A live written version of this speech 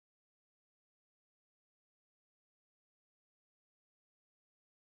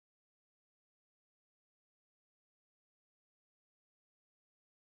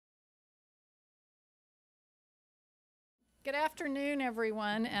Good afternoon,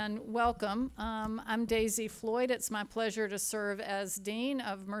 everyone, and welcome. I'm Daisy Floyd. It's my pleasure to serve as Dean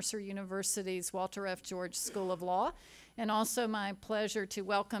of Mercer University's Walter F. George School of Law, and also my pleasure to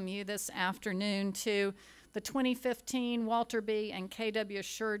welcome you this afternoon to the 2015 Walter B. and K.W.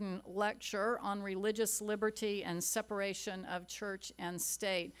 Shurden Lecture on Religious Liberty and Separation of Church and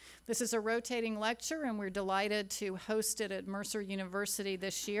State. This is a rotating lecture, and we're delighted to host it at Mercer University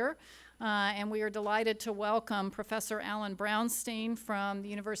this year. And we are delighted to welcome Professor Alan Brownstein from the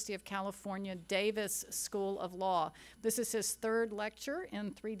University of California Davis School of Law. This is his third lecture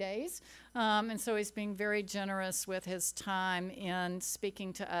in 3 days, and so he's being very generous with his time in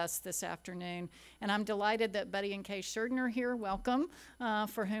speaking to us this afternoon. And I'm delighted that Buddy and Kay Shurden are here, welcome,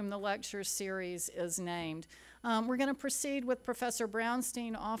 for whom the lecture series is named. We're going to proceed with Professor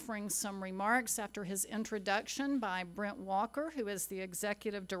Brownstein offering some remarks after his introduction by Brent Walker, who is the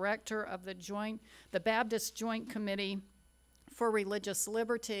Executive Director of the Baptist Joint Committee for Religious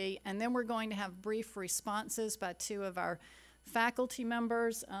Liberty. And then we're going to have brief responses by two of our faculty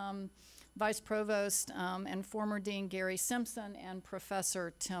members, Vice Provost and former Dean Gary Simpson and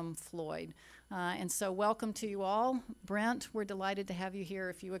Professor Tim Floyd. And so welcome to you all. Brent, we're delighted to have you here.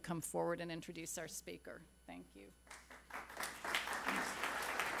 If you would come forward and introduce our speaker. Thank you.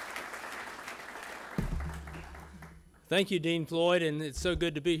 Thank you, Dean Floyd, and it's so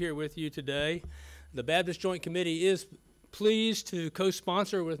good to be here with you today. The Baptist Joint Committee is pleased to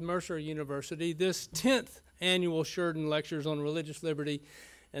co-sponsor with Mercer University this 10th annual Shurden Lectures on Religious Liberty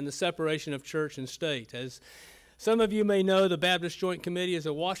and the Separation of Church and State. As some of you may know, the Baptist Joint Committee is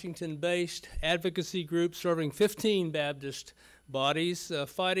a Washington-based advocacy group serving 15 Baptist bodies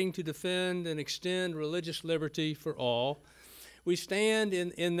fighting to defend and extend religious liberty for all. We stand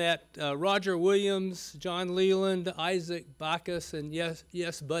in that Roger Williams, John Leland, Isaac Backus, and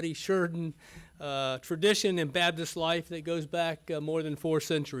yes, Buddy Shurden tradition in Baptist life that goes back more than 4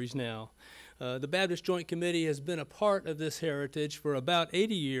 centuries now. The Baptist Joint Committee has been a part of this heritage for about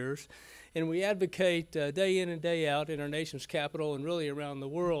 80 years, and we advocate day in and day out in our nation's capital and really around the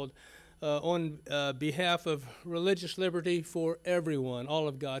world on behalf of religious liberty for everyone, all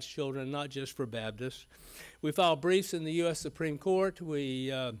of God's children, not just for Baptists. We file briefs in the U.S. Supreme Court.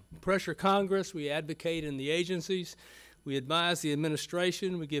 We pressure Congress. We advocate in the agencies. We advise the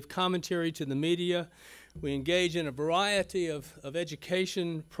administration. We give commentary to the media. We engage in a variety of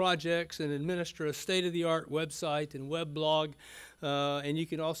education projects and administer a state-of-the-art website and web blog. And you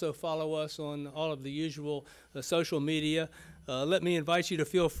can also follow us on all of the usual social media. Let me invite you to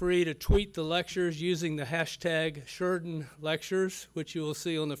feel free to tweet the lectures using the hashtag Shurden Lectures, which you will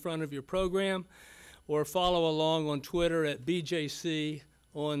see on the front of your program, or follow along on Twitter at BJC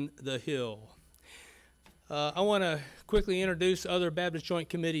on the Hill. I want to quickly introduce other Baptist Joint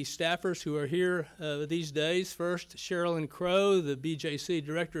Committee staffers who are here these days. First, Sherilyn Crow, the BJC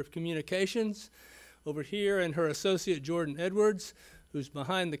Director of Communications, over here, and her associate Jordan Edwards, who's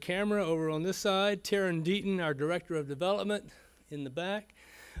behind the camera over on this side. Taryn Deaton, our Director of Development, in the back.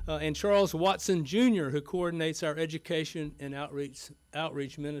 And Charles Watson, Jr., who coordinates our education and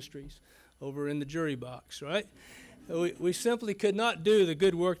outreach ministries over in the jury box, right? We simply could not do the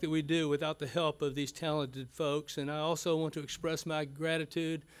good work that we do without the help of these talented folks, and I also want to express my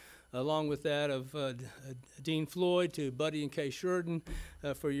gratitude, along with that of Dean Floyd, to Buddy and Kay Shurden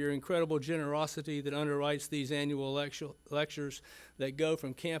for your incredible generosity that underwrites these annual lectures that go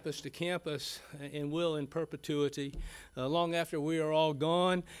from campus to campus and will in perpetuity. Long after we are all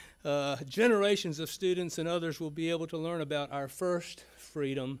gone, generations of students and others will be able to learn about our first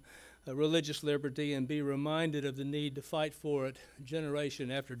freedom, religious liberty, and be reminded of the need to fight for it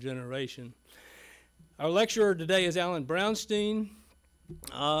generation after generation. Our lecturer today is Alan Brownstein.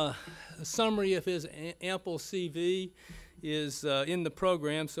 A summary of his ample CV is in the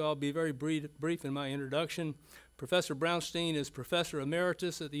program, so I'll be very brief in my introduction. Professor Brownstein is Professor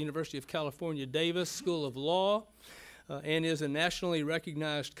Emeritus at the University of California Davis School of Law and is a nationally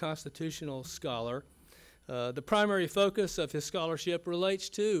recognized constitutional scholar. The primary focus of his scholarship relates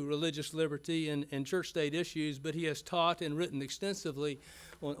to religious liberty and church-state issues, but he has taught and written extensively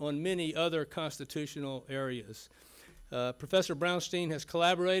on many other constitutional areas. Professor Brownstein has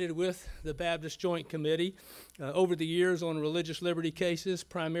collaborated with the Baptist Joint Committee over the years on religious liberty cases,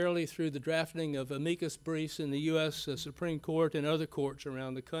 primarily through the drafting of amicus briefs in the U.S. Supreme Court and other courts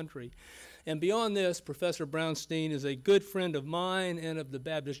around the country. And beyond this, Professor Brownstein is a good friend of mine and of the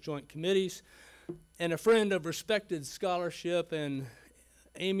Baptist Joint Committees, and a friend of respected scholarship and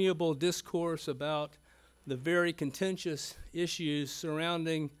amiable discourse about the very contentious issues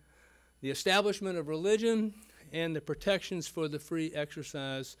surrounding the establishment of religion and the protections for the free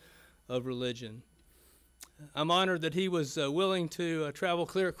exercise of religion. I'm honored that he was willing to travel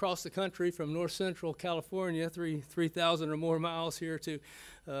clear across the country from north central California, 3,000 or more miles here to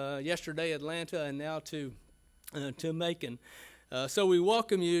yesterday Atlanta and now to Macon. So we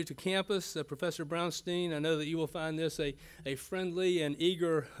welcome you to campus, Professor Brownstein. I know that you will find this a friendly and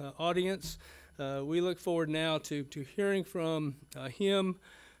eager audience. We look forward now to hearing from him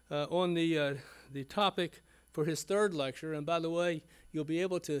on the topic for his third lecture. And by the way, you'll be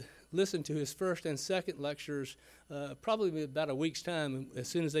able to listen to his first and second lectures probably about a week's time, as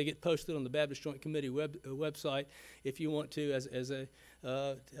soon as they get posted on the Baptist Joint Committee website, if you want to, as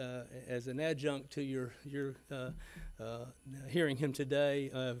an adjunct to your hearing him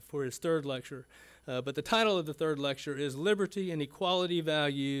today for his third lecture. But the title of the third lecture is Liberty and Equality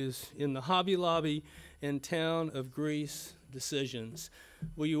Values in the Hobby Lobby and Town of Greece Decisions.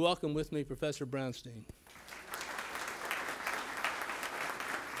 Will you welcome with me Professor Brownstein?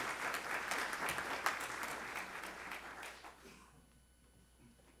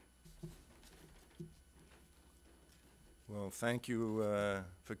 Well, thank you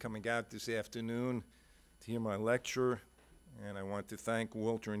for coming out this afternoon to hear my lecture, and I want to thank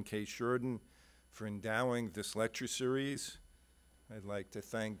Walter and Kay Shurden for endowing this lecture series. I'd like to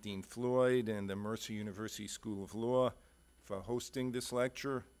thank Dean Floyd and the Mercer University School of Law for hosting this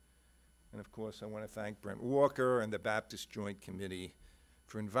lecture, and of course I want to thank Brent Walker and the Baptist Joint Committee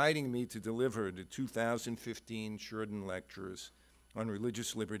for inviting me to deliver the 2015 Shurden Lectures on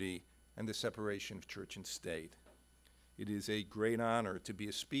Religious Liberty and the Separation of Church and State. It is a great honor to be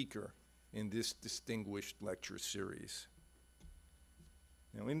a speaker in this distinguished lecture series.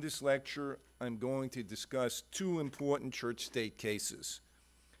 Now, in this lecture, I'm going to discuss two important church-state cases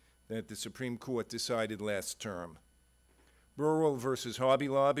that the Supreme Court decided last term: Burwell versus Hobby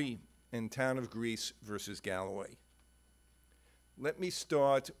Lobby and Town of Greece versus Galloway. Let me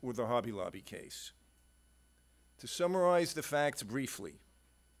start with the Hobby Lobby case. To summarize the facts briefly,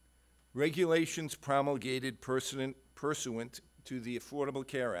 regulations promulgated pursuant to the Affordable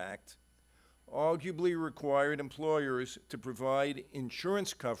Care Act arguably required employers to provide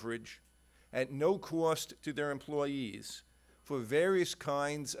insurance coverage at no cost to their employees for various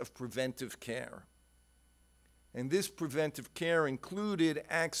kinds of preventive care. And this preventive care included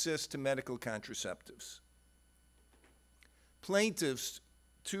access to medical contraceptives. Plaintiffs,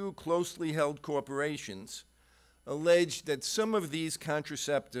 two closely held corporations, alleged that some of these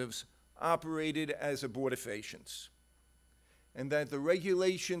contraceptives operated as abortifacients, and that the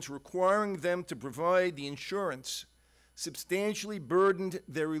regulations requiring them to provide the insurance substantially burdened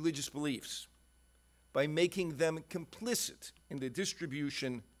their religious beliefs by making them complicit in the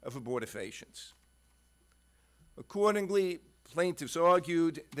distribution of abortifacients. Accordingly, plaintiffs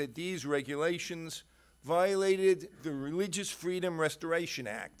argued that these regulations violated the Religious Freedom Restoration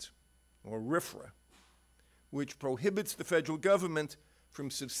Act, or RFRA, which prohibits the federal government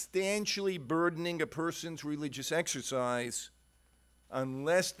from substantially burdening a person's religious exercise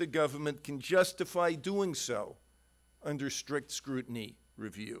unless the government can justify doing so under strict scrutiny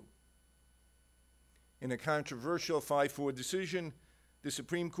review. In a controversial 5-4 decision, the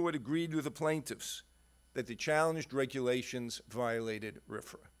Supreme Court agreed with the plaintiffs that the challenged regulations violated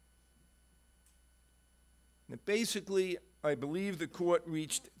RFRA. Now, basically, I believe the court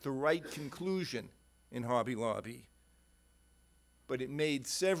reached the right conclusion in Hobby Lobby, but it made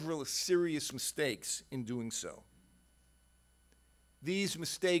several serious mistakes in doing so. These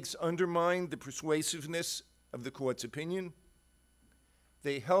mistakes undermined the persuasiveness of the court's opinion.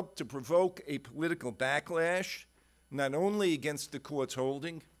 They helped to provoke a political backlash, not only against the court's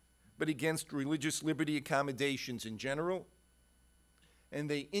holding, but against religious liberty accommodations in general. And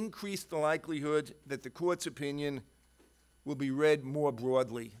they increased the likelihood that the court's opinion will be read more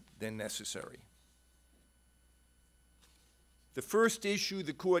broadly than necessary. The first issue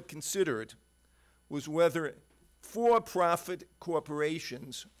the court considered was whether for-profit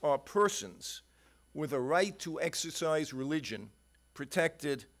corporations are persons with a right to exercise religion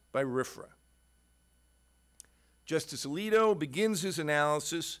protected by RFRA. Justice Alito begins his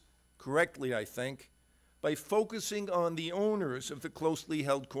analysis, correctly I think, by focusing on the owners of the closely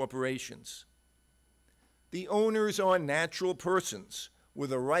held corporations. The owners are natural persons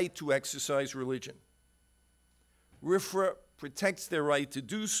with a right to exercise religion. RFRA protects their right to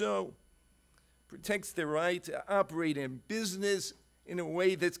do so, protects their right to operate in business in a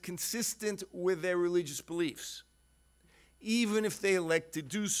way that's consistent with their religious beliefs, even if they elect to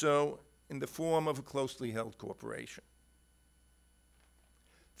do so in the form of a closely held corporation.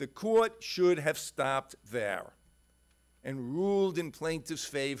 The court should have stopped there and ruled in plaintiffs'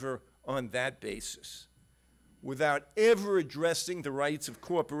 favor on that basis, without ever addressing the rights of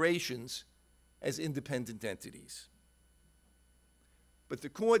corporations as independent entities. But the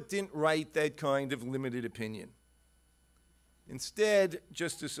court didn't write that kind of limited opinion. Instead,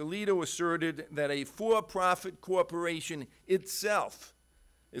 Justice Alito asserted that a for-profit corporation itself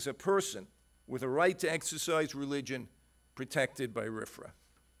is a person with a right to exercise religion protected by RFRA.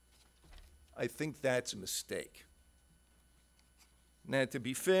 I think that's a mistake. Now, to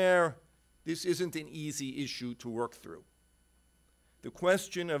be fair, this isn't an easy issue to work through. The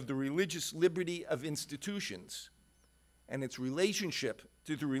question of the religious liberty of institutions and its relationship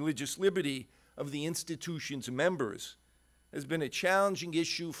to the religious liberty of the institution's members has been a challenging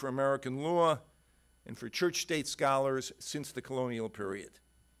issue for American law and for church-state scholars since the colonial period.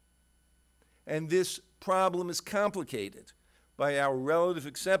 And this problem is complicated by our relative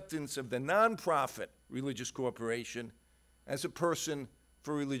acceptance of the nonprofit religious corporation as a person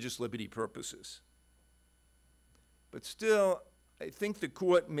for religious liberty purposes. But still, I think the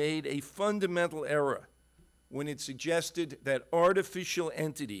court made a fundamental error when it suggested that artificial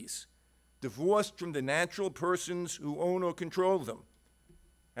entities, divorced from the natural persons who own or control them,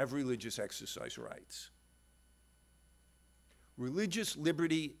 have religious exercise rights. Religious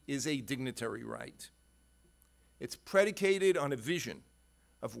liberty is a dignitary right. It's predicated on a vision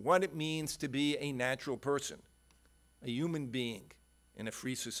of what it means to be a natural person, a human being in a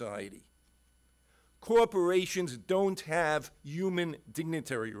free society. Corporations don't have human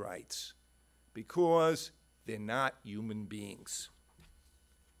dignitary rights because they're not human beings.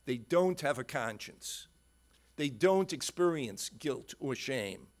 They don't have a conscience. They don't experience guilt or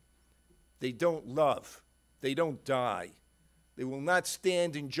shame. They don't love. They don't die. They will not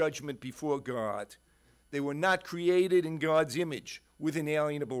stand in judgment before God. They were not created in God's image with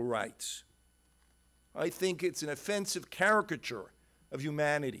inalienable rights. I think it's an offensive caricature of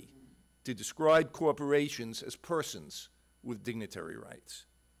humanity to describe corporations as persons with dignitary rights.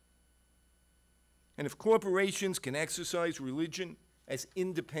 And if corporations can exercise religion as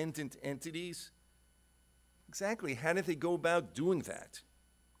independent entities, exactly how do they go about doing that?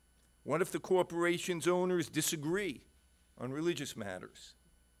 What if the corporation's owners disagree on religious matters?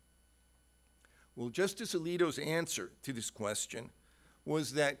 Well, Justice Alito's answer to this question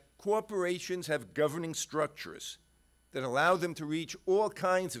was that corporations have governing structures that allow them to reach all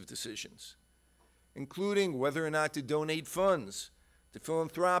kinds of decisions, including whether or not to donate funds to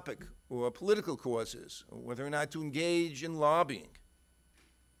philanthropic or political causes, or whether or not to engage in lobbying.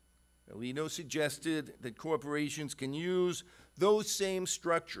 Alito suggested that corporations can use those same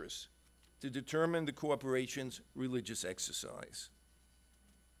structures to determine the corporation's religious exercise.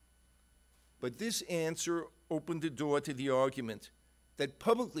 But this answer opened the door to the argument that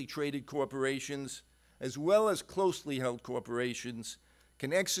publicly traded corporations, as well as closely held corporations,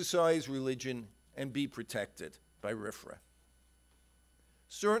 can exercise religion and be protected by RFRA.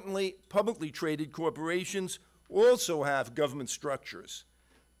 Certainly, publicly traded corporations also have government structures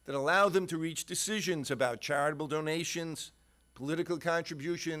that allow them to reach decisions about charitable donations, political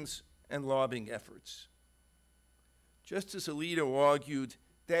contributions, and lobbying efforts. Justice Alito argued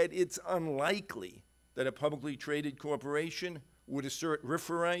that it's unlikely that a publicly traded corporation would assert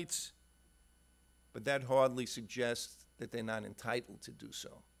RFRA rights, but that hardly suggests that they're not entitled to do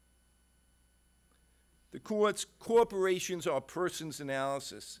so. The court's corporations are persons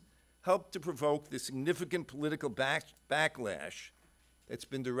analysis helped to provoke the significant political backlash that's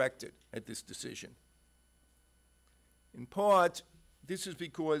been directed at this decision. In part, this is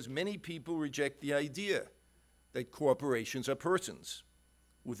because many people reject the idea that corporations are persons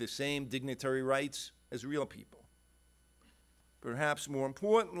with the same dignitary rights as real people. Perhaps more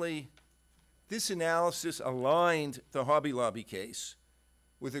importantly, this analysis aligned the Hobby Lobby case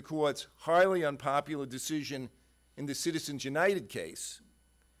with the court's highly unpopular decision in the Citizens United case,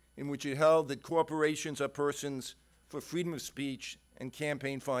 in which it held that corporations are persons for freedom of speech and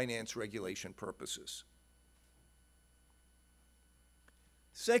campaign finance regulation purposes.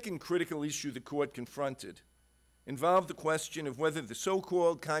 Second critical issue the court confronted involved the question of whether the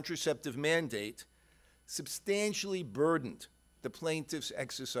so-called contraceptive mandate substantially burdened the plaintiff's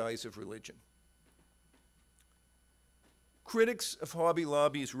exercise of religion. Critics of Hobby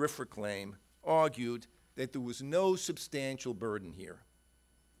Lobby's RFRA claim argued that there was no substantial burden here.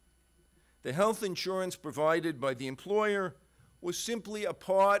 The health insurance provided by the employer was simply a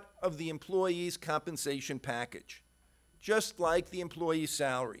part of the employee's compensation package, just like the employee's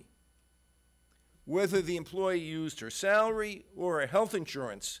salary. Whether the employee used her salary or her health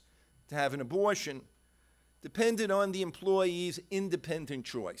insurance to have an abortion depended on the employee's independent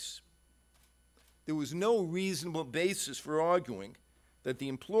choice. There was no reasonable basis for arguing that the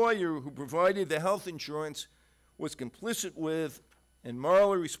employer who provided the health insurance was complicit with and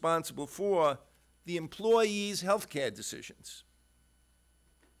morally responsible for the employee's health care decisions.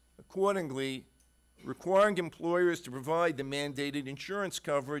 Accordingly, requiring employers to provide the mandated insurance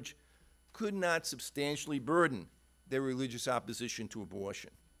coverage could not substantially burden their religious opposition to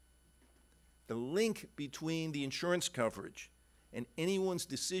abortion. The link between the insurance coverage and anyone's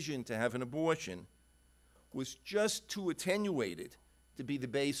decision to have an abortion was just too attenuated to be the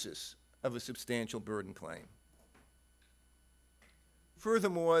basis of a substantial burden claim.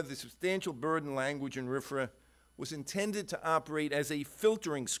 Furthermore, the substantial burden language in RFRA was intended to operate as a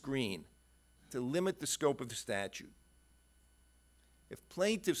filtering screen to limit the scope of the statute. If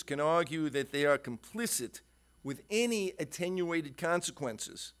plaintiffs can argue that they are complicit with any attenuated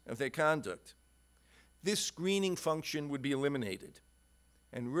consequences of their conduct, this screening function would be eliminated,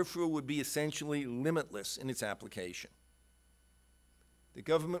 and RFRA would be essentially limitless in its application. The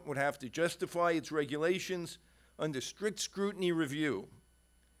government would have to justify its regulations under strict scrutiny review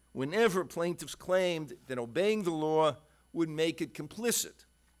whenever plaintiffs claimed that obeying the law would make it complicit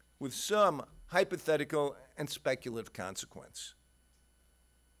with some hypothetical and speculative consequence.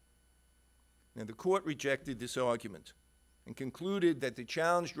 Now, the court rejected this argument and concluded that the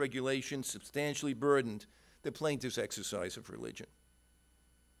challenged regulations substantially burdened the plaintiff's exercise of religion.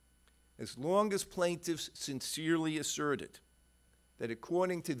 As long as plaintiffs sincerely asserted that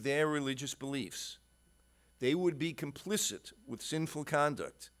according to their religious beliefs, they would be complicit with sinful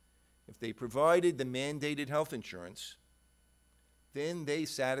conduct if they provided the mandated health insurance, then they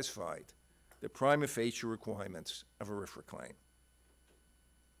satisfied the prima facie requirements of a RFRA claim.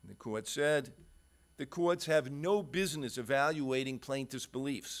 And the court said, the courts have no business evaluating plaintiffs'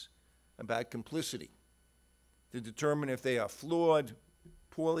 beliefs about complicity to determine if they are flawed,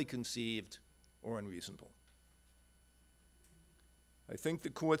 poorly conceived, or unreasonable. I think the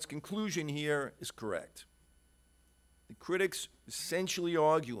court's conclusion here is correct. The critics essentially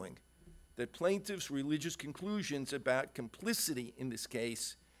arguing that plaintiffs' religious conclusions about complicity in this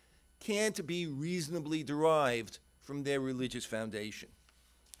case can't be reasonably derived from their religious foundation,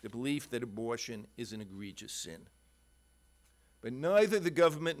 the belief that abortion is an egregious sin. But neither the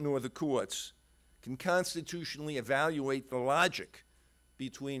government nor the courts can constitutionally evaluate the logic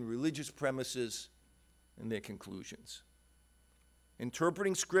between religious premises and their conclusions.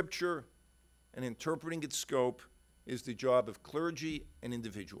 Interpreting Scripture and interpreting its scope is the job of clergy and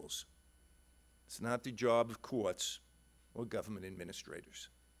individuals. It's not the job of courts or government administrators.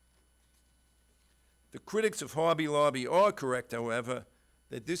 The critics of Hobby Lobby are correct, however,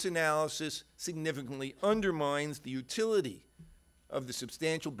 that this analysis significantly undermines the utility of the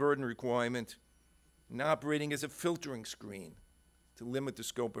substantial burden requirement in operating as a filtering screen to limit the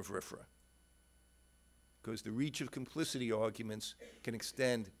scope of RFRA, because the reach of complicity arguments can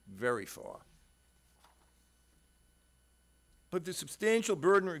extend very far. But the substantial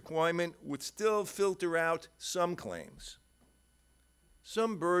burden requirement would still filter out some claims.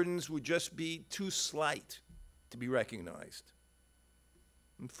 Some burdens would just be too slight to be recognized.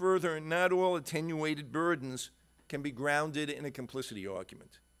 And further, not all attenuated burdens can be grounded in a complicity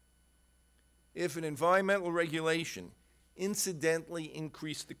argument. If an environmental regulation incidentally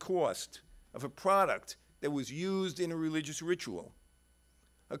increased the cost of a product that was used in a religious ritual,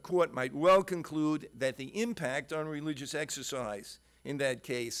 a court might well conclude that the impact on religious exercise in that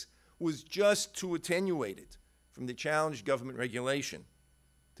case was just too attenuated from the challenged government regulation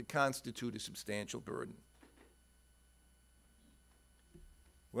to constitute a substantial burden.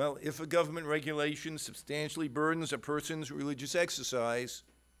 Well, if a government regulation substantially burdens a person's religious exercise,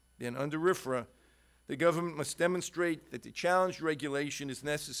 then under RFRA, the government must demonstrate that the challenged regulation is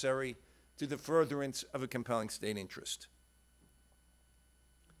necessary to the furtherance of a compelling state interest.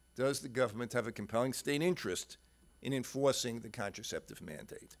 Does the government have a compelling state interest in enforcing the contraceptive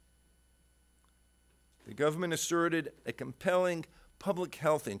mandate? The government asserted a compelling public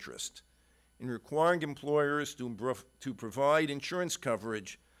health interest in requiring employers to provide insurance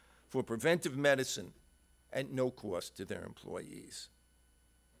coverage for preventive medicine at no cost to their employees.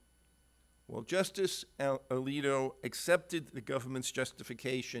 While Justice Alito accepted the government's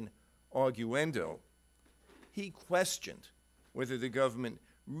justification arguendo, he questioned whether the government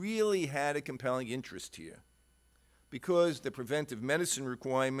really had a compelling interest here, because the preventive medicine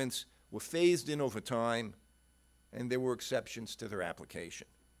requirements were phased in over time and there were exceptions to their application.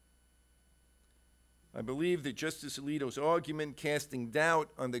 I believe that Justice Alito's argument casting doubt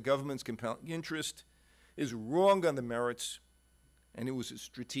on the government's compelling interest is wrong on the merits, and it was a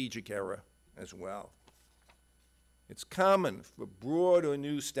strategic error as well. It's common for broad or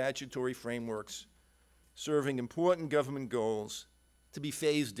new statutory frameworks serving important government goals to be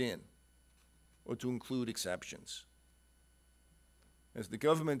phased in or to include exceptions. As the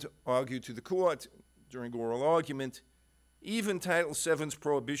government argued to the court during oral argument, even Title VII's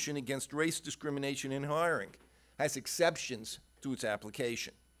prohibition against race discrimination in hiring has exceptions to its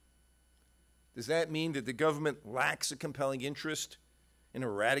application. Does that mean that the government lacks a compelling interest in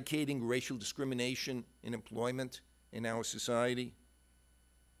eradicating racial discrimination in employment in our society?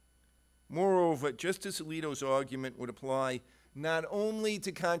 Moreover, Justice Alito's argument would apply not only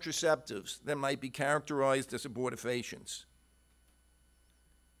to contraceptives that might be characterized as abortifacients.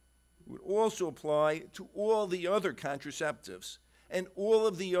 It would also apply to all the other contraceptives and all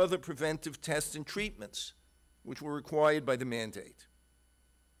of the other preventive tests and treatments which were required by the mandate.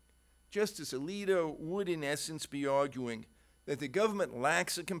 Justice Alito would, in essence, be arguing that the government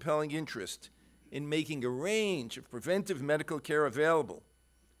lacks a compelling interest in making a range of preventive medical care available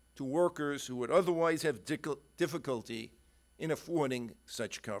to workers who would otherwise have difficulty in affording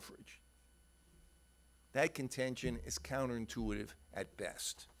such coverage. That contention is counterintuitive at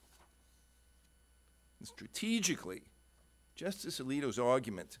best. And strategically, Justice Alito's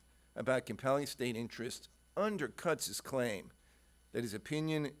argument about compelling state interest undercuts his claim that his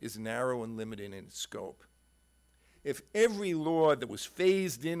opinion is narrow and limited in its scope. If every law that was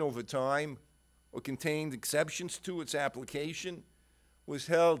phased in over time or contained exceptions to its application was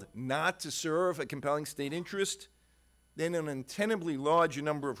held not to serve a compelling state interest, then an untenably large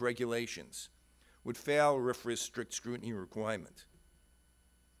number of regulations would fail RFRA's strict scrutiny requirement.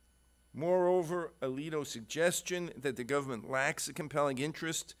 Moreover, Alito's suggestion that the government lacks a compelling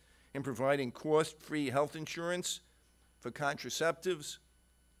interest in providing cost-free health insurance for contraceptives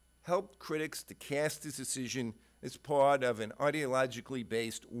helped critics to cast his decision as part of an ideologically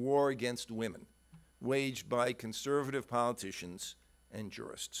based war against women waged by conservative politicians and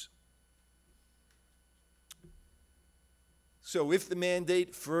jurists. So if the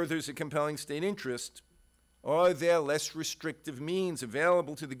mandate furthers a compelling state interest, are there less restrictive means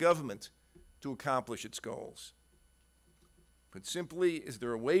available to the government to accomplish its goals? Put simply, is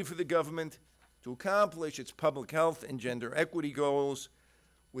there a way for the government to accomplish its public health and gender equity goals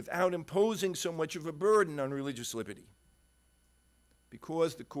without imposing so much of a burden on religious liberty?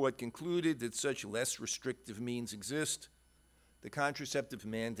 Because the court concluded that such less restrictive means exist, the contraceptive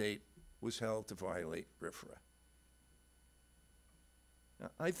mandate was held to violate RFRA. Now,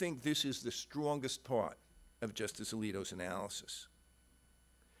 I think this is the strongest part of Justice Alito's analysis.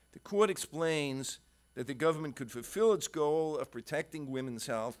 The court explains that the government could fulfill its goal of protecting women's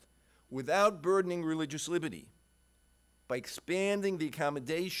health without burdening religious liberty by expanding the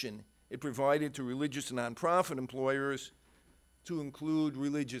accommodation it provided to religious nonprofit employers to include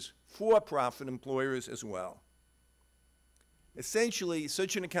religious for-profit employers as well. Essentially,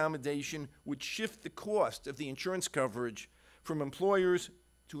 such an accommodation would shift the cost of the insurance coverage from employers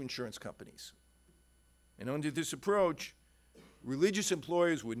to insurance companies. And under this approach, religious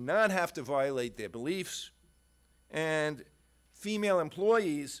employers would not have to violate their beliefs, and female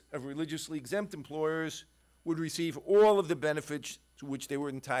employees of religiously exempt employers would receive all of the benefits to which they were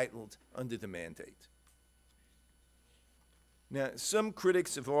entitled under the mandate. Now, some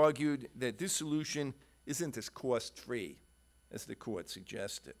critics have argued that this solution isn't as cost-free as the court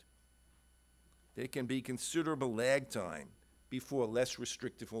suggested. There can be considerable lag time before less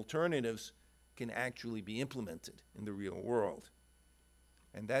restrictive alternatives can actually be implemented in the real world.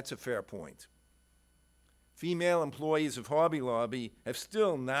 And that's a fair point. Female employees of Hobby Lobby have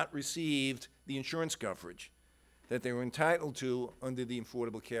still not received the insurance coverage that they were entitled to under the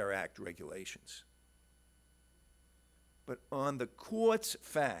Affordable Care Act regulations. But on the court's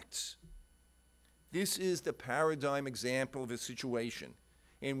facts, this is the paradigm example of a situation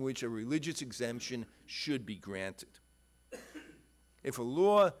in which a religious exemption should be granted. If a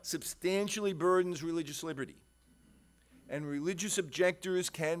law substantially burdens religious liberty, and religious objectors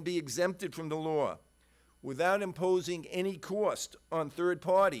can be exempted from the law without imposing any cost on third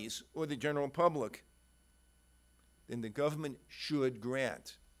parties or the general public, then the government should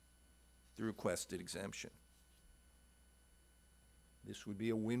grant the requested exemption. This would be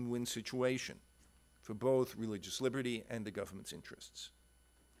a win-win situation for both religious liberty and the government's interests.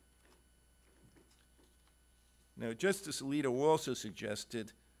 Now, Justice Alito also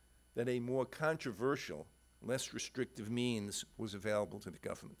suggested that a more controversial, less restrictive means was available to the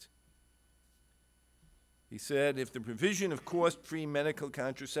government. He said if the provision of cost-free medical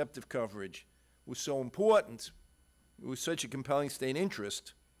contraceptive coverage was so important, it was such a compelling state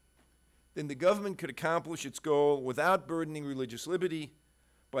interest, then the government could accomplish its goal without burdening religious liberty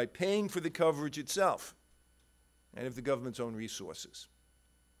by paying for the coverage itself out of the government's own resources,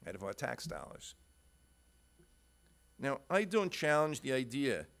 out of our tax dollars. Now, I don't challenge the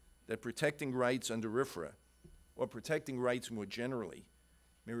idea that protecting rights under RFRA or protecting rights more generally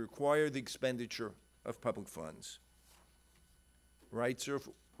may require the expenditure of public funds. Rights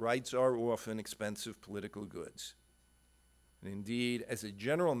are often expensive political goods. And indeed, as a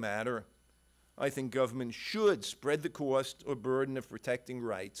general matter, I think government should spread the cost or burden of protecting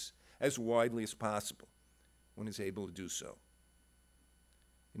rights as widely as possible when it's able to do so.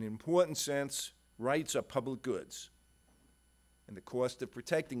 In an important sense, rights are public goods, and the cost of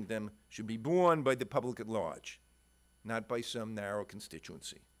protecting them should be borne by the public at large, not by some narrow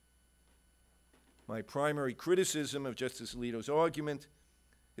constituency. My primary criticism of Justice Alito's argument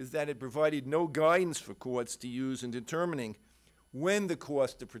is that it provided no guidance for courts to use in determining when the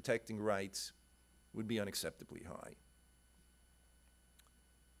cost of protecting rights would be unacceptably high.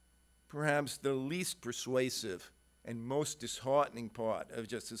 Perhaps the least persuasive and most disheartening part of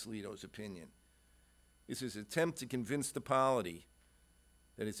Justice Alito's opinion is his attempt to convince the polity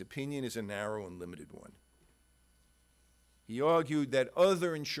that his opinion is a narrow and limited one. He argued that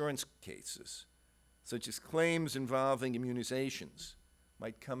other insurance cases, such as claims involving immunizations,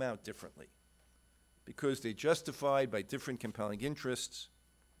 might come out differently because they're justified by different compelling interests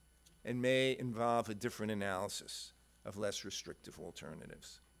and may involve a different analysis of less restrictive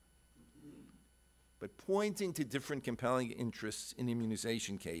alternatives. But pointing to different compelling interests in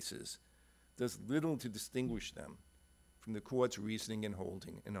immunization cases does little to distinguish them from the court's reasoning and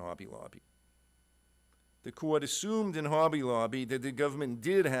holding in Hobby Lobby. The court assumed in Hobby Lobby that the government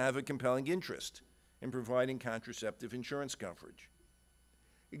did have a compelling interest in providing contraceptive insurance coverage.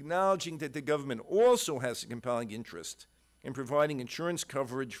 Acknowledging that the government also has a compelling interest in providing insurance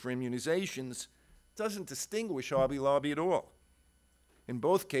coverage for immunizations doesn't distinguish Hobby Lobby at all. In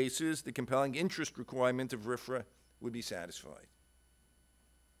both cases, the compelling interest requirement of RFRA would be satisfied.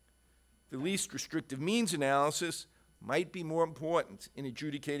 The least restrictive means analysis might be more important in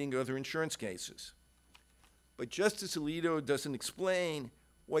adjudicating other insurance cases. But Justice Alito doesn't explain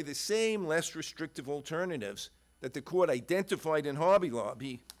why the same less restrictive alternatives that the court identified in Hobby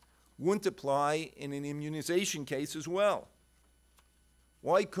Lobby wouldn't apply in an immunization case as well.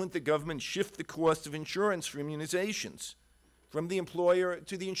 Why couldn't the government shift the cost of insurance for immunizations from the employer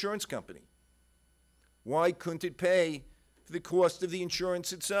to the insurance company? Why couldn't it pay for the cost of the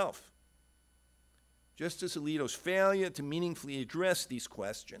insurance itself? Justice Alito's failure to meaningfully address these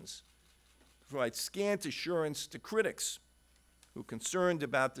questions provides scant assurance to critics who are concerned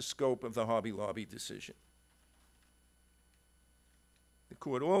about the scope of the Hobby Lobby decision. The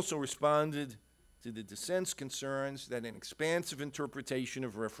court also responded to the dissent's concerns that an expansive interpretation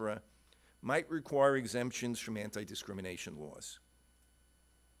of RFRA might require exemptions from anti-discrimination laws.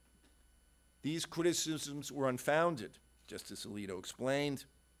 These criticisms were unfounded, Justice Alito explained,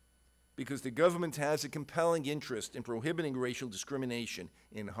 because the government has a compelling interest in prohibiting racial discrimination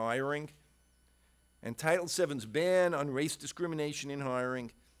in hiring, and Title VII's ban on race discrimination in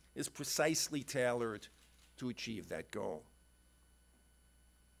hiring is precisely tailored to achieve that goal.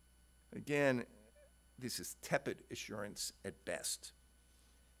 Again, this is tepid assurance at best.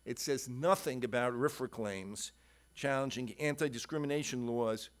 It says nothing about RFRA claims challenging anti-discrimination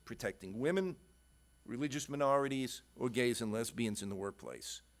laws protecting women, religious minorities, or gays and lesbians in the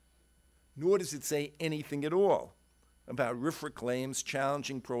workplace. Nor does it say anything at all about RFRA claims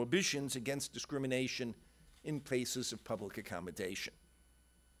challenging prohibitions against discrimination in places of public accommodation.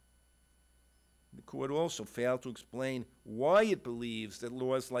 The court also failed to explain why it believes that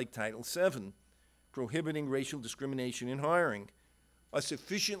laws like Title VII, prohibiting racial discrimination in hiring, are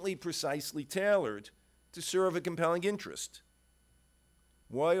sufficiently precisely tailored to serve a compelling interest.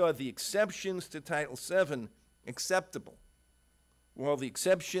 Why are the exceptions to Title VII acceptable, while the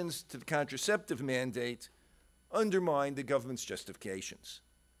exceptions to the contraceptive mandate undermine the government's justifications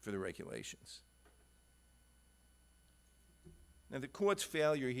for the regulations? Now, the court's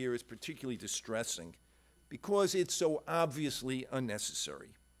failure here is particularly distressing because it's so obviously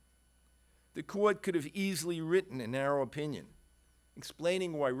unnecessary. The court could have easily written a narrow opinion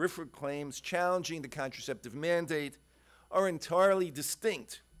explaining why RFRA claims challenging the contraceptive mandate are entirely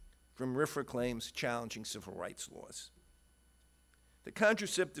distinct from RFRA claims challenging civil rights laws. The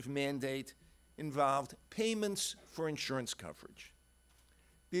contraceptive mandate involved payments for insurance coverage.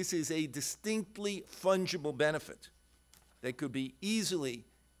 This is a distinctly fungible benefit that could be easily,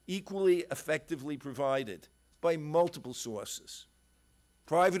 equally effectively provided by multiple sources: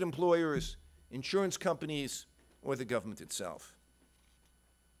 private employers, insurance companies, or the government itself.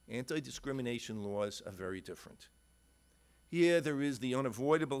 Anti-discrimination laws are very different. Here, there is the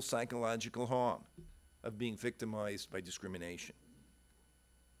unavoidable psychological harm of being victimized by discrimination.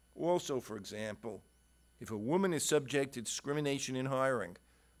 Also, for example, if a woman is subject to discrimination in hiring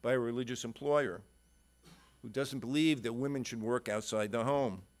by a religious employer, who doesn't believe that women should work outside the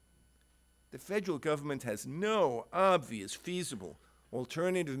home. The federal government has no obvious, feasible,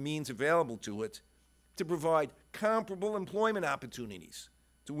 alternative means available to it to provide comparable employment opportunities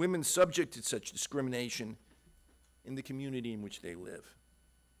to women subject to such discrimination in the community in which they live.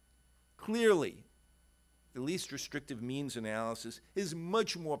 Clearly, the least restrictive means analysis is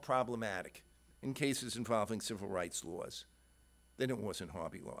much more problematic in cases involving civil rights laws than it was in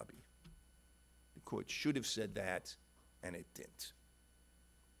Hobby Lobby. The court should have said that, and it didn't.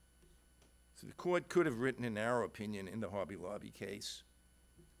 So the court could have written a narrow opinion in the Hobby Lobby case.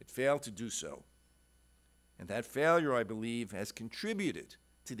 It failed to do so. And that failure, I believe, has contributed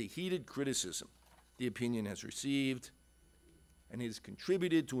to the heated criticism the opinion has received, and it has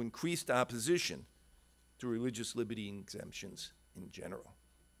contributed to increased opposition to religious liberty exemptions in general.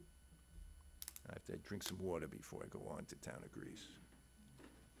 I have to drink some water before I go on to Town of Greece.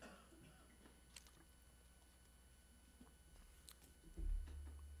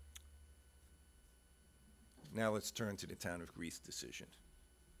 Now let's turn to the Town of Greece decision.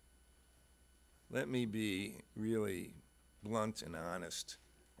 Let me be really blunt and honest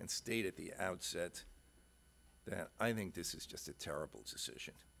and state at the outset that I think this is just a terrible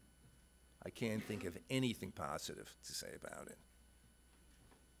decision. I can't think of anything positive to say about it.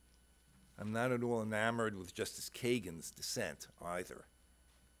 I'm not at all enamored with Justice Kagan's dissent either.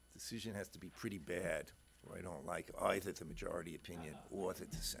 The decision has to be pretty bad, or I don't like either the majority opinion or the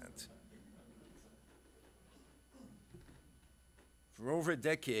dissent. For over a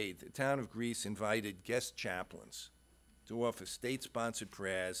decade, the Town of Greece invited guest chaplains to offer state-sponsored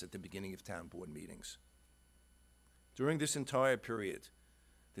prayers at the beginning of town board meetings. During this entire period,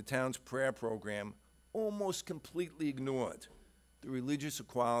 the town's prayer program almost completely ignored the religious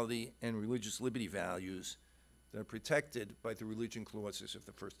equality and religious liberty values that are protected by the religion clauses of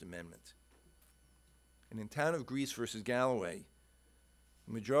the First Amendment. And in Town of Greece versus Galloway,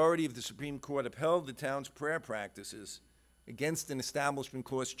 the majority of the Supreme Court upheld the town's prayer practices against an Establishment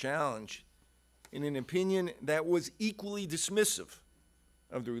Clause challenge in an opinion that was equally dismissive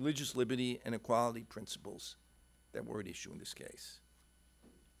of the religious liberty and equality principles that were at issue in this case.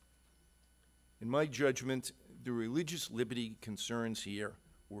 In my judgment, the religious liberty concerns here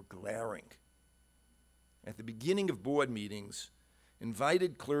were glaring. At the beginning of board meetings,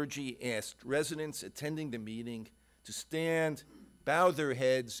 invited clergy asked residents attending the meeting to stand, bow their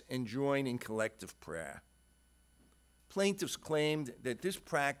heads, and join in collective prayer. Plaintiffs claimed that this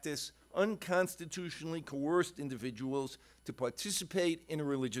practice unconstitutionally coerced individuals to participate in a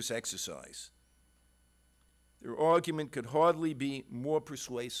religious exercise. Their argument could hardly be more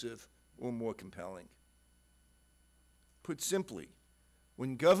persuasive or more compelling. Put simply,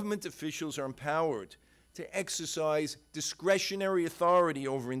 when government officials are empowered to exercise discretionary authority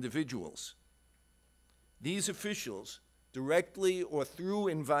over individuals, these officials, directly or through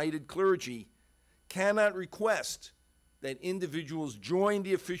invited clergy, cannot request that individuals join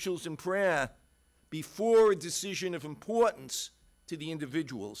the officials in prayer before a decision of importance to the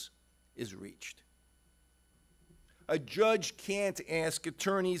individuals is reached. A judge can't ask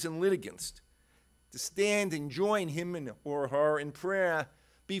attorneys and litigants to stand and join him or her in prayer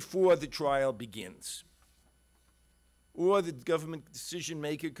before the trial begins. Or the government decision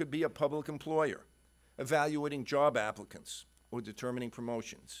maker could be a public employer, evaluating job applicants or determining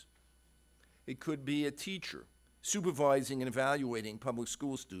promotions. It could be a teacher, supervising and evaluating public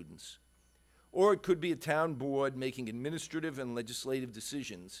school students. Or it could be a town board making administrative and legislative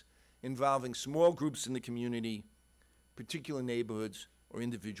decisions involving small groups in the community, particular neighborhoods, or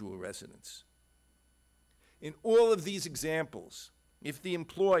individual residents. In all of these examples, if the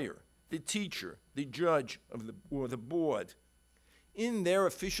employer, the teacher, the judge, or the board, in their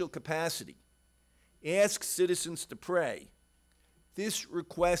official capacity, asks citizens to pray, this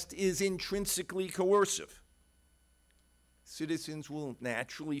request is intrinsically coercive. Citizens will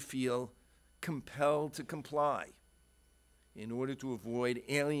naturally feel compelled to comply in order to avoid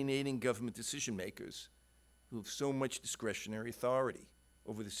alienating government decision makers who have so much discretionary authority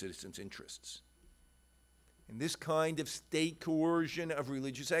over the citizens' interests. And this kind of state coercion of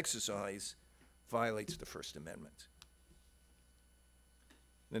religious exercise violates the First Amendment.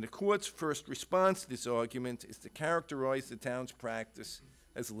 Now, the court's first response to this argument is to characterize the town's practice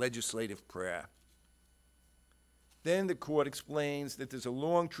as legislative prayer. Then the court explains that there's a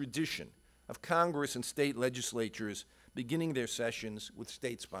long tradition of Congress and state legislatures beginning their sessions with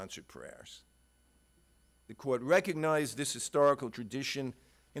state-sponsored prayers. The court recognized this historical tradition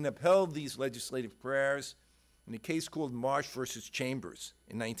and upheld these legislative prayers in a case called Marsh versus Chambers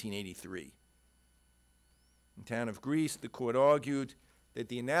in 1983. In Town of Greece, the court argued that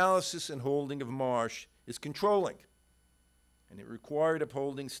the analysis and holding of Marsh is controlling, and it required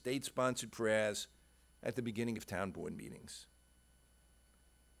upholding state-sponsored prayers at the beginning of town board meetings.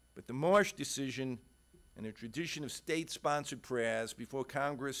 But the Marsh decision and a tradition of state-sponsored prayers before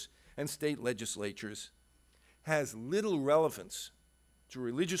Congress and state legislatures has little relevance to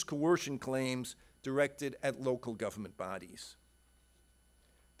religious coercion claims directed at local government bodies.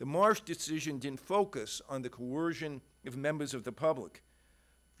 The Marsh decision didn't focus on the coercion of members of the public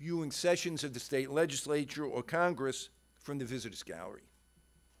viewing sessions of the state legislature or Congress from the visitors' gallery.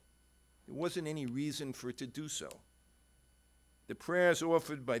 There wasn't any reason for it to do so. The prayers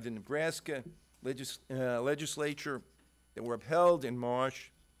offered by the Nebraska legislature that were upheld in Marsh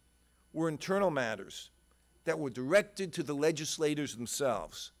were internal matters that were directed to the legislators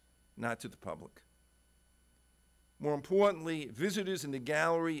themselves, not to the public. More importantly, visitors in the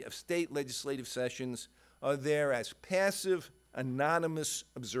gallery of state legislative sessions are there as passive, anonymous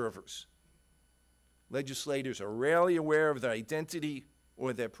observers. Legislators are rarely aware of their identity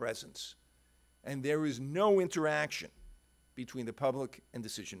or their presence, and there is no interaction between the public and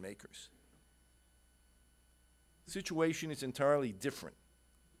decision makers. The situation is entirely different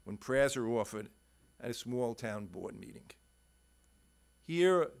when prayers are offered at a small town board meeting.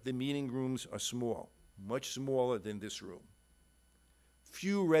 Here, the meeting rooms are small, much smaller than this room.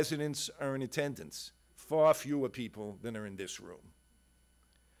 Few residents are in attendance, far fewer people than are in this room.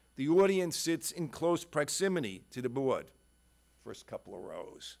 The audience sits in close proximity to the board, first couple of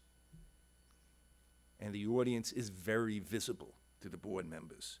rows. And the audience is very visible to the board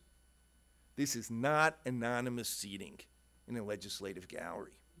members. This is not anonymous seating in a legislative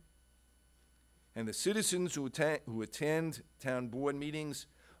gallery. And the citizens who attend town board meetings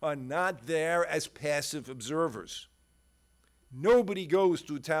are not there as passive observers. Nobody goes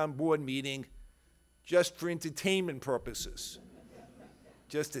to a town board meeting just for entertainment purposes,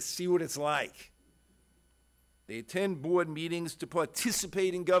 just to see what it's like. They attend board meetings to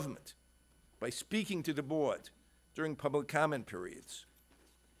participate in government by speaking to the board during public comment periods.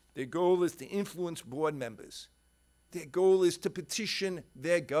 Their goal is to influence board members. Their goal is to petition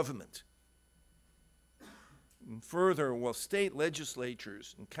their government. And further, while state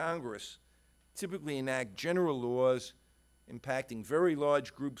legislatures and Congress typically enact general laws impacting very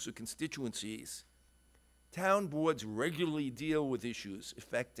large groups of constituencies, town boards regularly deal with issues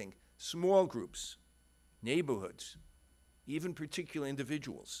affecting small groups, neighborhoods, even particular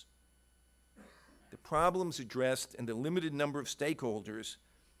individuals. The problems addressed and the limited number of stakeholders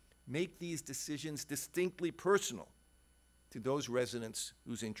make these decisions distinctly personal to those residents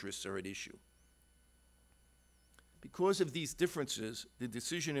whose interests are at issue. Because of these differences, the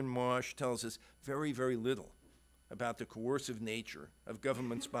decision in Marsh tells us very, very little about the coercive nature of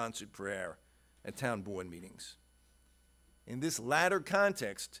government-sponsored prayer at town board meetings. In this latter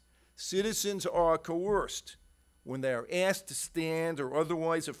context, citizens are coerced when they are asked to stand or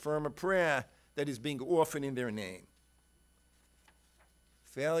otherwise affirm a prayer that is being offered in their name.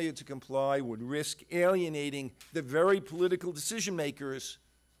 Failure to comply would risk alienating the very political decision makers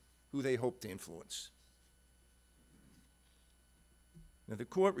who they hope to influence. Now, the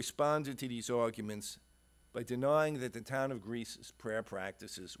court responded to these arguments by denying that the town of Greece's prayer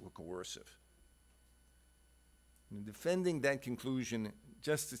practices were coercive. In defending that conclusion,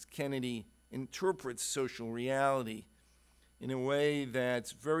 Justice Kennedy interprets social reality in a way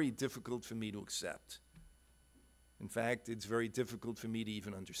that's very difficult for me to accept. In fact, it's very difficult for me to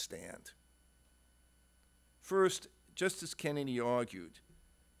even understand. First, Justice Kennedy argued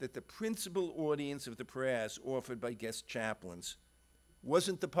that the principal audience of the prayers offered by guest chaplains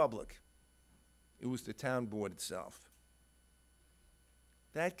wasn't the public, it was the town board itself.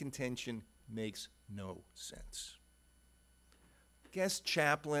 That contention makes no sense. Guest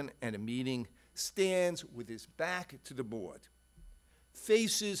chaplain at a meeting stands with his back to the board,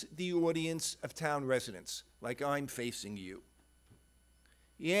 faces the audience of town residents, like I'm facing you.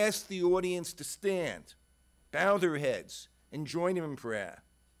 He asks the audience to stand, bow their heads, and join him in prayer.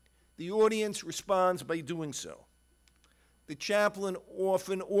 The audience responds by doing so. The chaplain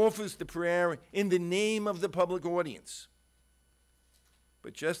often offers the prayer in the name of the public audience.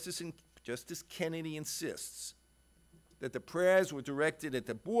 But Justice Kennedy insists that the prayers were directed at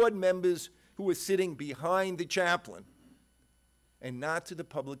the board members who were sitting behind the chaplain and not to the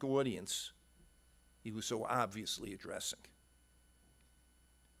public audience he was so obviously addressing.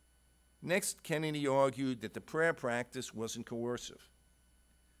 Next, Kennedy argued that the prayer practice wasn't coercive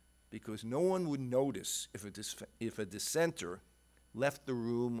because no one would notice if a dissenter left the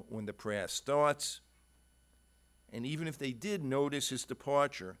room when the prayer starts, and even if they did notice his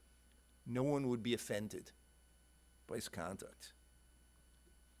departure, no one would be offended by his conduct.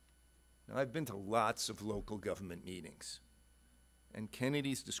 Now, I've been to lots of local government meetings, and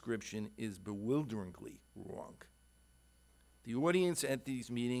Kennedy's description is bewilderingly wrong. The audience at these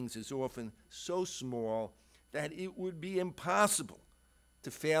meetings is often so small that it would be impossible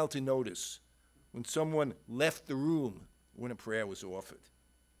to fail to notice when someone left the room when a prayer was offered.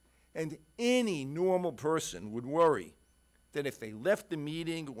 And any normal person would worry that if they left the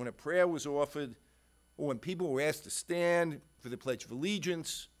meeting when a prayer was offered, or when people were asked to stand for the Pledge of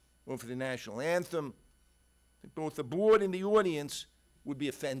Allegiance or for the national anthem, that both the board and the audience would be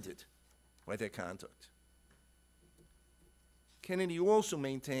offended by their conduct. Kennedy also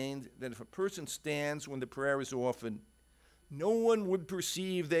maintained that if a person stands when the prayer is offered, no one would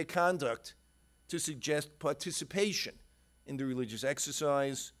perceive their conduct to suggest participation in the religious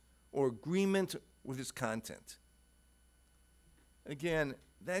exercise or agreement with its content. Again,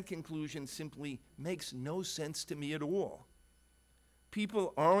 that conclusion simply makes no sense to me at all.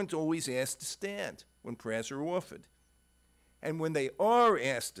 People aren't always asked to stand when prayers are offered. And when they are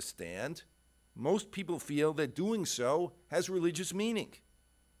asked to stand, most people feel that doing so has religious meaning.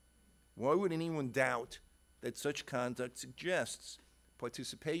 Why would anyone doubt that such conduct suggests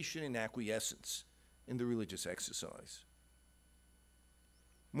participation and acquiescence in the religious exercise?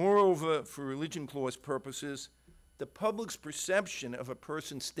 Moreover, for religion clause purposes, the public's perception of a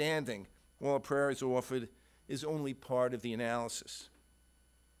person standing while a prayer is offered is only part of the analysis.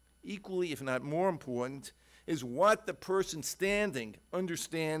 Equally, if not more important, is what the person standing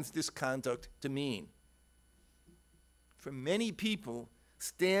understands this conduct to mean. For many people,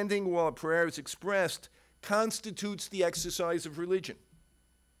 standing while a prayer is expressed constitutes the exercise of religion.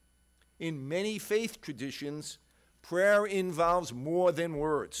 In many faith traditions, prayer involves more than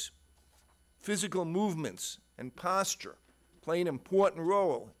words. Physical movements and posture play an important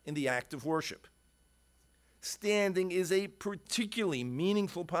role in the act of worship. Standing is a particularly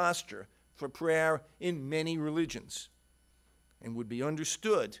meaningful posture for prayer in many religions and would be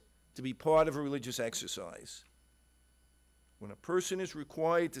understood to be part of a religious exercise. When a person is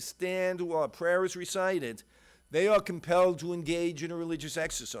required to stand while a prayer is recited, they are compelled to engage in a religious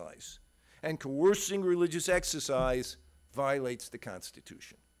exercise, and coercing religious exercise violates the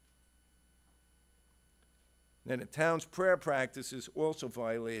Constitution. Then the town's prayer practices also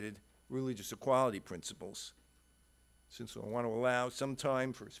violated religious equality principles. Since I want to allow some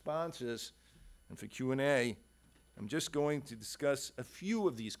time for responses and for Q&A, I'm just going to discuss a few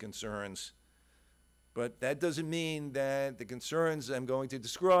of these concerns, but that doesn't mean that the concerns I'm going to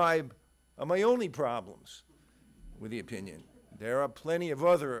describe are my only problems with the opinion. There are plenty of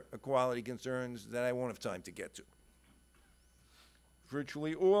other equality concerns that I won't have time to get to.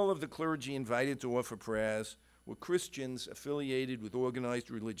 Virtually all of the clergy invited to offer prayers were Christians affiliated with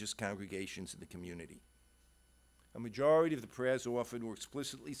organized religious congregations in the community. A majority of the prayers offered were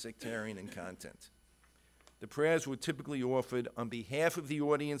explicitly sectarian in content. The prayers were typically offered on behalf of the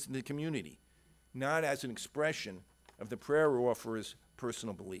audience in the community, not as an expression of the prayer offerer's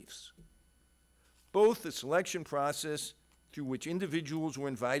personal beliefs. Both the selection process through which individuals were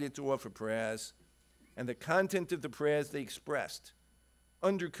invited to offer prayers and the content of the prayers they expressed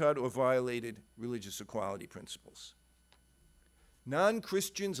undercut or violated religious equality principles.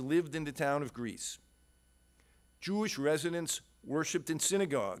 Non-Christians lived in the town of Greece. Jewish residents worshiped in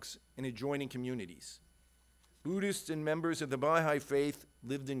synagogues in adjoining communities. Buddhists and members of the Baha'i faith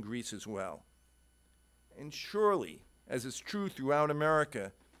lived in Greece as well. And surely, as is true throughout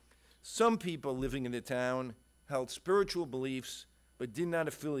America, some people living in the town held spiritual beliefs but did not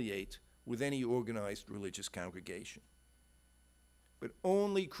affiliate with any organized religious congregation. But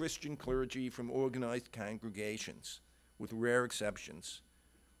only Christian clergy from organized congregations, with rare exceptions,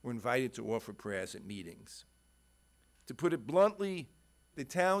 were invited to offer prayers at meetings. To put it bluntly, the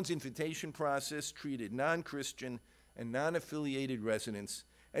town's invitation process treated non-Christian and non-affiliated residents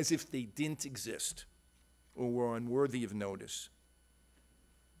as if they didn't exist or were unworthy of notice.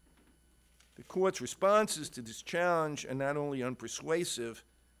 The court's responses to this challenge are not only unpersuasive,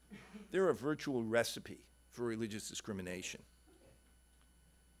 they're a virtual recipe for religious discrimination.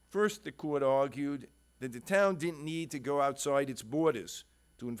 First, the court argued that the town didn't need to go outside its borders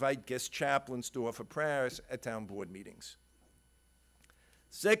to invite guest chaplains to offer prayers at town board meetings.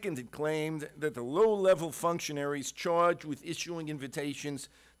 Second, it claimed that the low-level functionaries charged with issuing invitations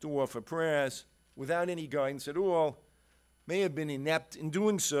to offer prayers without any guidance at all may have been inept in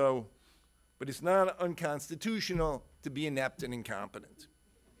doing so, but it's not unconstitutional to be inept and incompetent.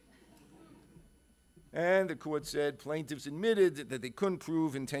 And the court said plaintiffs admitted that they couldn't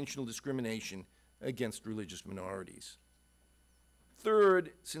prove intentional discrimination against religious minorities.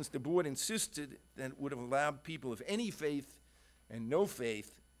 Third, since the board insisted that it would have allowed people of any faith and no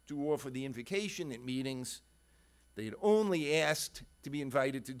faith to offer the invocation at meetings. They had only asked to be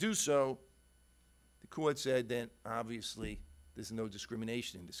invited to do so. The court said that obviously there's no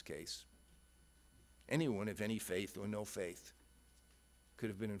discrimination in this case. Anyone of any faith or no faith could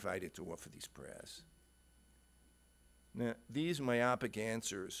have been invited to offer these prayers. Now, these myopic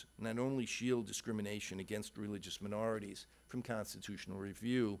answers not only shield discrimination against religious minorities from constitutional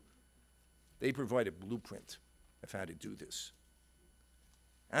review, they provide a blueprint of how to do this.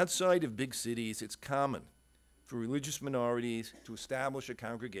 Outside of big cities, it's common for religious minorities to establish a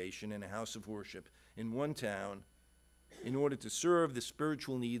congregation and a house of worship in one town in order to serve the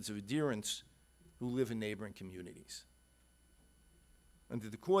spiritual needs of adherents who live in neighboring communities. Under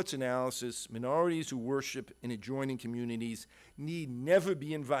the court's analysis, minorities who worship in adjoining communities need never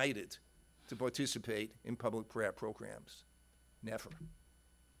be invited to participate in public prayer programs. Never.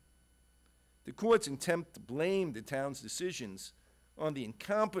 The court's attempt to blame the town's decisions on the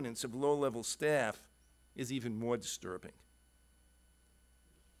incompetence of low-level staff is even more disturbing.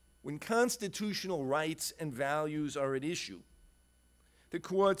 When constitutional rights and values are at issue, the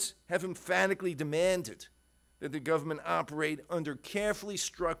courts have emphatically demanded that the government operate under carefully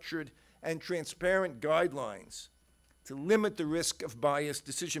structured and transparent guidelines to limit the risk of biased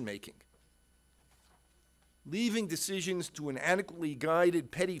decision-making. Leaving decisions to inadequately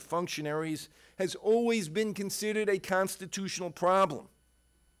guided petty functionaries has always been considered a constitutional problem,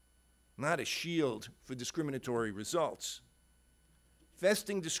 not a shield for discriminatory results.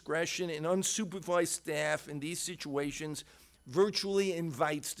 Vesting discretion in unsupervised staff in these situations virtually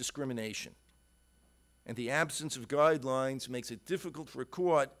invites discrimination, and the absence of guidelines makes it difficult for a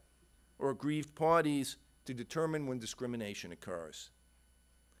court or aggrieved parties to determine when discrimination occurs.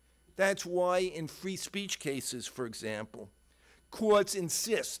 That's why in free speech cases, for example, courts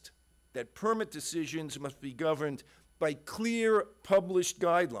insist that permit decisions must be governed by clear published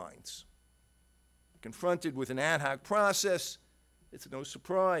guidelines. Confronted with an ad hoc process, it's no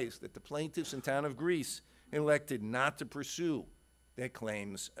surprise that the plaintiffs in town of Greece elected not to pursue their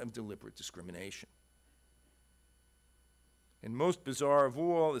claims of deliberate discrimination. And most bizarre of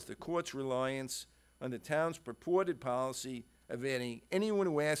all is the court's reliance on the town's purported policy of adding anyone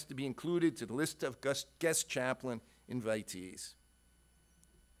who asked to be included to the list of guest chaplain invitees.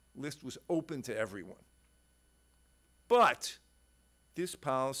 The list was open to everyone. But this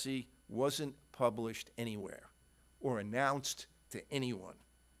policy wasn't published anywhere or announced to anyone.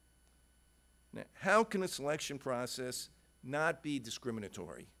 Now, how can a selection process not be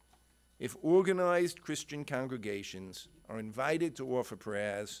discriminatory if organized Christian congregations are invited to offer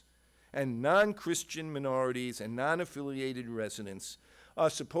prayers and non-Christian minorities and non-affiliated residents are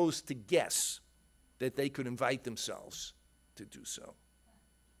supposed to guess that they could invite themselves to do so?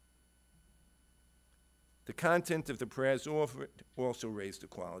 The content of the prayers offered also raised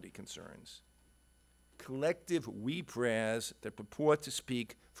equality concerns. Collective we prayers that purport to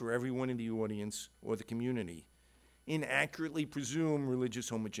speak for everyone in the audience or the community inaccurately presume religious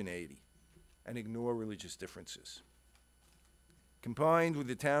homogeneity and ignore religious differences. Combined with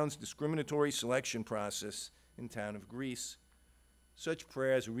the town's discriminatory selection process in town of Greece, such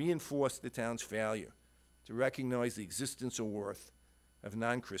prayers reinforce the town's failure to recognize the existence or worth of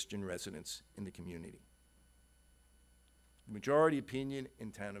non-Christian residents in the community. The majority opinion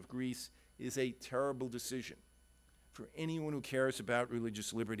in town of Greece is a terrible decision for anyone who cares about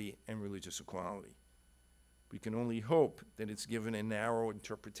religious liberty and religious equality. We can only hope that it's given a narrow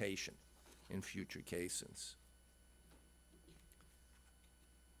interpretation in future cases.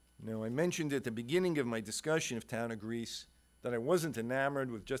 Now, I mentioned at the beginning of my discussion of town of Greece that I wasn't enamored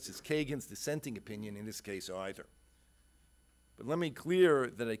with Justice Kagan's dissenting opinion in this case either. But let me be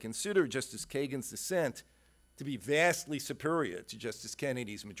clear that I consider Justice Kagan's dissent to be vastly superior to Justice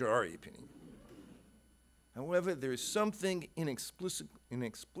Kennedy's majority opinion. However, there is something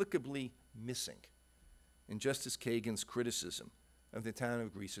inexplicably missing in Justice Kagan's criticism of the town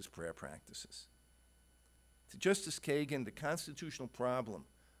of Greece's prayer practices. To Justice Kagan, the constitutional problem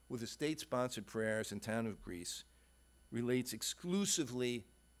with the state-sponsored prayers in town of Greece relates exclusively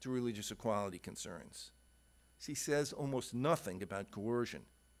to religious equality concerns. She says almost nothing about coercion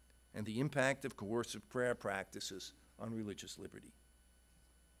and the impact of coercive prayer practices on religious liberty.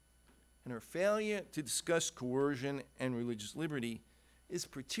 And her failure to discuss coercion and religious liberty is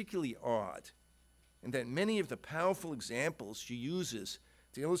particularly odd, in that many of the powerful examples she uses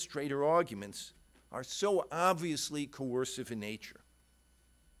to illustrate her arguments are so obviously coercive in nature.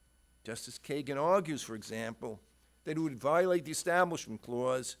 Justice Kagan argues, for example, that it would violate the Establishment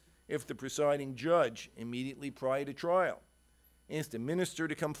Clause if the presiding judge, immediately prior to trial, asked a minister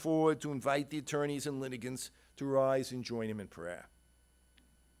to come forward to invite the attorneys and litigants to rise and join him in prayer.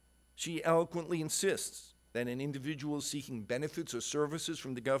 She eloquently insists that an individual seeking benefits or services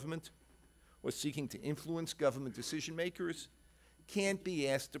from the government or seeking to influence government decision makers can't be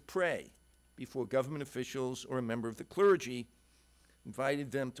asked to pray before government officials or a member of the clergy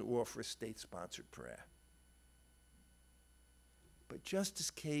invited them to offer a state-sponsored prayer. But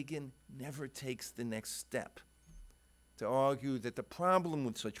Justice Kagan never takes the next step to argue that the problem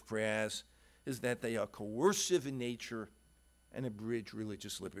with such prayers is that they are coercive in nature and abridge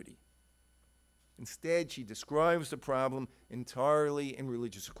religious liberty. Instead, she describes the problem entirely in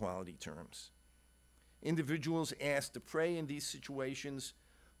religious equality terms. Individuals asked to pray in these situations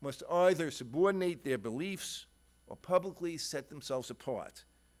must either subordinate their beliefs or publicly set themselves apart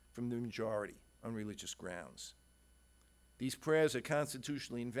from the majority on religious grounds. These prayers are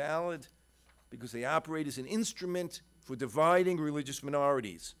constitutionally invalid because they operate as an instrument for dividing religious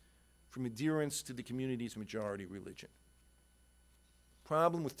minorities from adherence to the community's majority religion. The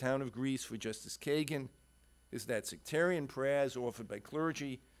problem with Town of Greece for Justice Kagan is that sectarian prayers offered by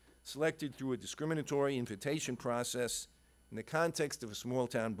clergy selected through a discriminatory invitation process in the context of a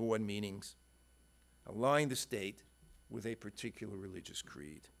small-town board meetings align the state with a particular religious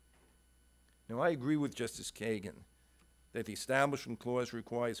creed. Now, I agree with Justice Kagan that the Establishment Clause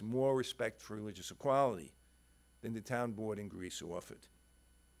requires more respect for religious equality than the town board in Greece offered.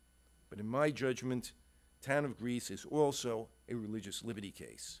 But in my judgment, Town of Greece is also a religious liberty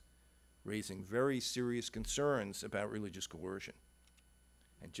case, raising very serious concerns about religious coercion.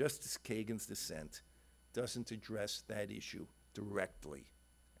 And Justice Kagan's dissent doesn't address that issue directly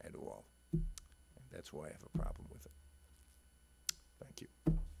at all. And that's why I have a problem with it. Thank you.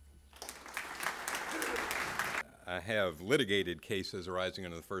 I have litigated cases arising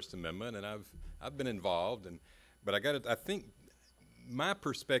under the First Amendment, and I've been involved. But I think my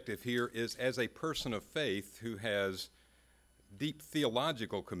perspective here is as a person of faith who has deep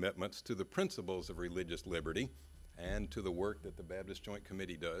theological commitments to the principles of religious liberty and to the work that the Baptist Joint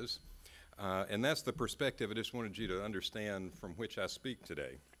Committee does. And that's the perspective I just wanted you to understand from which I speak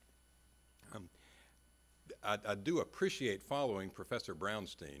today. I do appreciate following Professor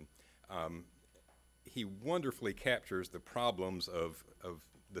Brownstein. He wonderfully captures the problems of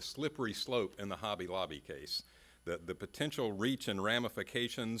the slippery slope in the Hobby Lobby case. The potential reach and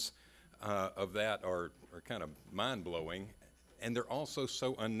ramifications of that are kind of mind-blowing, and they're also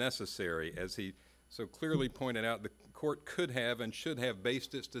so unnecessary. As he so clearly pointed out, the court could have and should have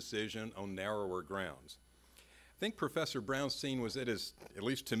based its decision on narrower grounds. I think Professor Brownstein was at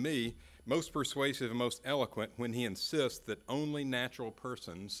least to me, most persuasive and most eloquent when he insists that only natural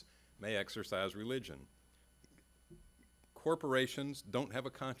persons may exercise religion. Corporations don't have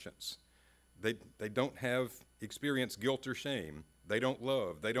a conscience. They don't have experience guilt or shame. They don't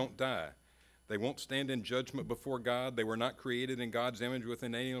love. They don't die. They won't stand in judgment before God. They were not created in God's image with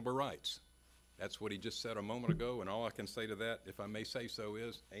inalienable rights. That's what he just said a moment ago, and all I can say to that, if I may say so,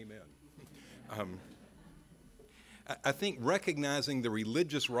 is amen. I think recognizing the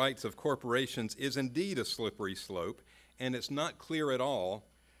religious rights of corporations is indeed a slippery slope, and it's not clear at all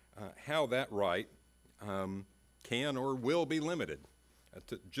how that right can or will be limited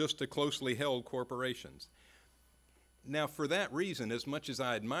just to closely held corporations. Now, for that reason, as much as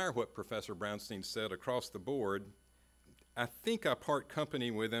I admire what Professor Brownstein said across the board, I think I part company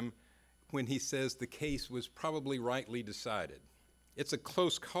with him when he says the case was probably rightly decided. It's a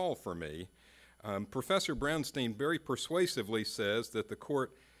close call for me. Professor Brownstein very persuasively says that the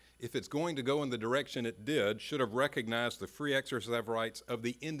court, if it's going to go in the direction it did, should have recognized the free exercise rights of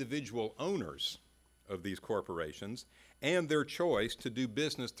the individual owners of these corporations and their choice to do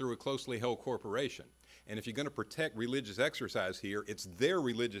business through a closely held corporation. And if you're going to protect religious exercise here, it's their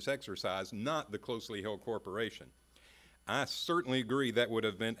religious exercise, not the closely held corporation. I certainly agree that would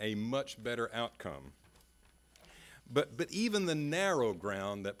have been a much better outcome. But even the narrow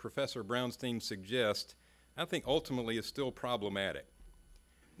ground that Professor Brownstein suggests, I think ultimately is still problematic.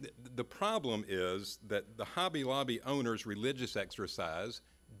 The problem is that the Hobby Lobby owner's religious exercise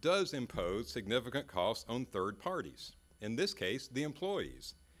does impose significant costs on third parties, in this case, the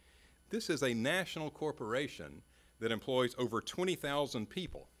employees. This is a national corporation that employs over 20,000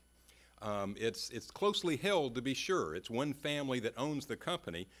 people. It's closely held, to be sure. It's one family that owns the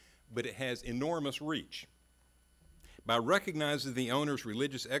company, but it has enormous reach. By recognizing the owner's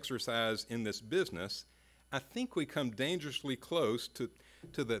religious exercise in this business, I think we come dangerously close to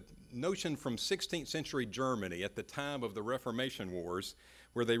the notion from 16th century Germany at the time of the Reformation Wars,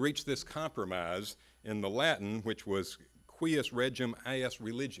 where they reached this compromise in the Latin, which was quius regem eius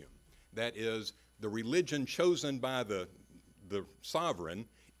religium. That is, the religion chosen by the sovereign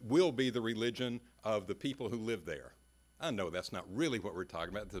will be the religion of the people who live there. I know that's not really what we're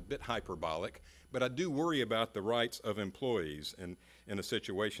talking about. It's a bit hyperbolic, but I do worry about the rights of employees in a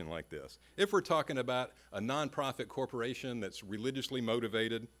situation like this. If we're talking about a nonprofit corporation that's religiously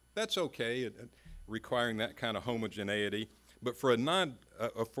motivated, that's okay, requiring that kind of homogeneity. But for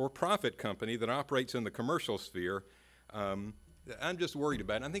a for-profit company that operates in the commercial sphere, I'm just worried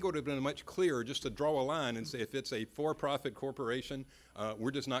about it. I think it would have been much clearer just to draw a line and say if it's a for-profit corporation,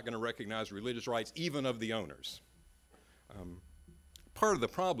 we're just not going to recognize religious rights even of the owners. Part of the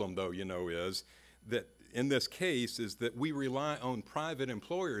problem, though, you know, is that in this case is that we rely on private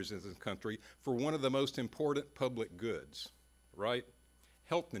employers in this country for one of the most important public goods, right?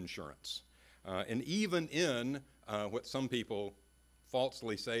 Health insurance. And even in what some people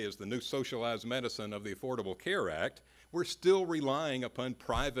falsely say is the new socialized medicine of the Affordable Care Act, we're still relying upon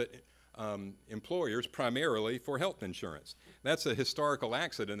private employers primarily for health insurance. That's a historical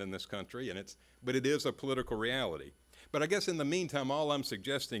accident in this country, but it is a political reality. But I guess in the meantime, all I'm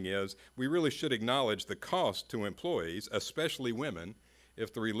suggesting is we really should acknowledge the cost to employees, especially women,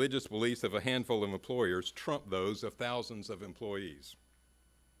 if the religious beliefs of a handful of employers trump those of thousands of employees.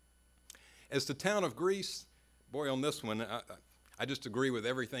 As the town of Greece, boy, on this one, I just agree with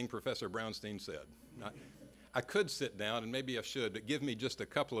everything Professor Brownstein said. I could sit down, and maybe I should, but give me just a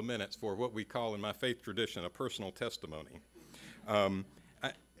couple of minutes for what we call in my faith tradition a personal testimony.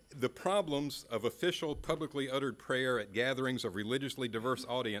 The problems of official, publicly uttered prayer at gatherings of religiously diverse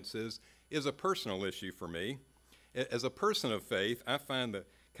audiences is a personal issue for me. As a person of faith, I find the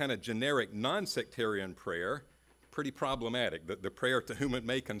kind of generic non-sectarian prayer pretty problematic. The prayer to whom it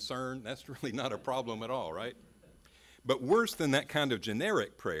may concern, that's really not a problem at all, right? But worse than that kind of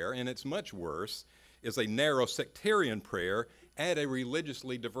generic prayer, and it's much worse, is a narrow sectarian prayer at a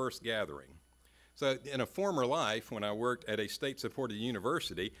religiously diverse gathering. So in a former life, when I worked at a state-supported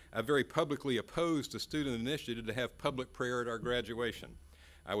university, I very publicly opposed a student initiative to have public prayer at our graduation.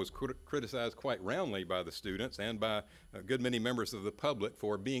 I was criticized quite roundly by the students and by a good many members of the public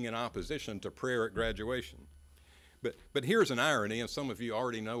for being in opposition to prayer at graduation. But here's an irony, and some of you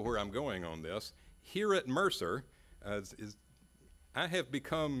already know where I'm going on this. Here at Mercer, I have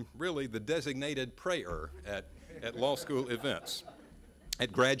become really the designated prayer at law school events,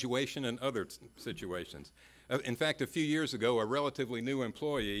 at graduation and other situations. In fact, a few years ago, a relatively new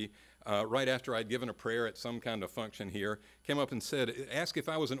employee, right after I'd given a prayer at some kind of function here, came up and asked if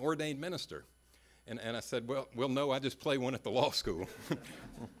I was an ordained minister. And I said, well, no, I just play one at the law school.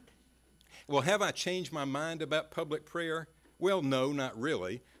 Well, have I changed my mind about public prayer? Well, no, not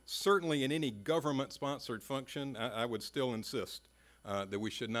really. Certainly in any government-sponsored function, I would still insist that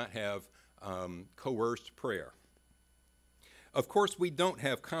we should not have coerced prayer. Of course, we don't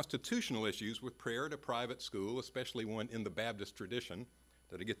have constitutional issues with prayer at a private school, especially one in the Baptist tradition.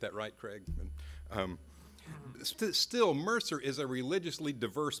 Did I get that right, Craig? Still, Mercer is a religiously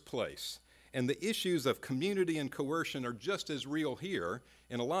diverse place, and the issues of community and coercion are just as real here,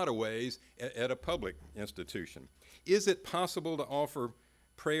 in a lot of ways, at a public institution. Is it possible to offer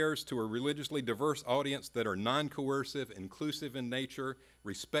prayers to a religiously diverse audience that are non-coercive, inclusive in nature,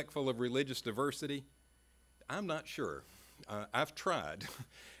 respectful of religious diversity? I'm not sure. I've tried.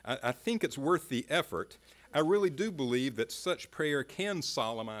 I think it's worth the effort. I really do believe that such prayer can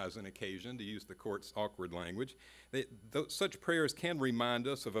solemnize an occasion, to use the court's awkward language. Such prayers can remind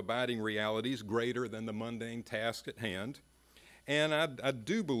us of abiding realities greater than the mundane task at hand. And I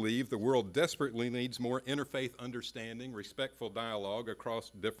do believe the world desperately needs more interfaith understanding, respectful dialogue across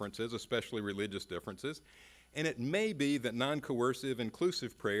differences, especially religious differences. And it may be that non-coercive,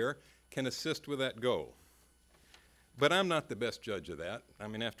 inclusive prayer can assist with that goal. But I'm not the best judge of that. I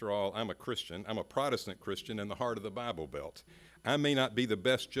mean, after all, I'm a Christian. I'm a Protestant Christian in the heart of the Bible Belt. I may not be the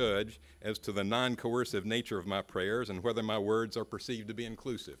best judge as to the non-coercive nature of my prayers and whether my words are perceived to be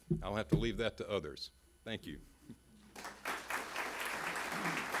inclusive. I'll have to leave that to others. Thank you.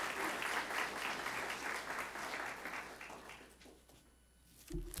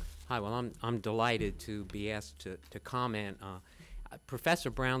 Hi, well, I'm delighted to be asked to comment. Professor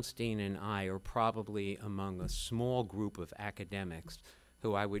Brownstein and I are probably among a small group of academics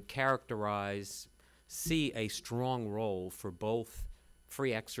who I would characterize see a strong role for both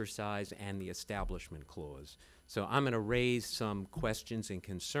free exercise and the Establishment Clause. So I'm going to raise some questions and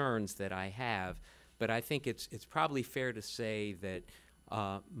concerns that I have, but I think it's probably fair to say that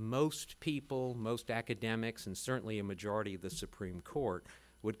most people, most academics, and certainly a majority of the Supreme Court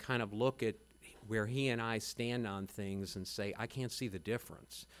would kind of look at where he and I stand on things and say, I can't see the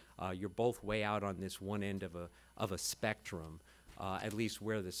difference. You're both way out on this one end of a spectrum, at least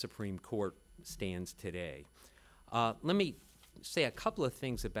where the Supreme Court stands today. Let me say a couple of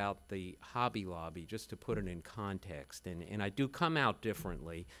things about the Hobby Lobby, just to put it in context, and I do come out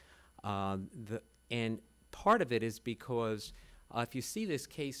differently. And part of it is because if you see this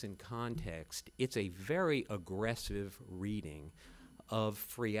case in context, it's a very aggressive reading of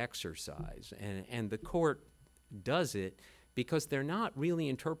free exercise, and the court does it because they're not really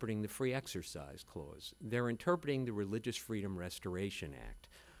interpreting the Free Exercise Clause. They're interpreting the Religious Freedom Restoration Act.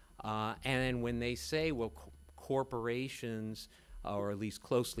 And when they say, well, corporations, or at least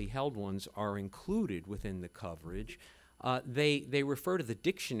closely held ones, are included within the coverage, they refer to the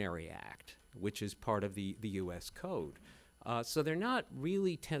Dictionary Act, which is part of the U.S. Code. So they're not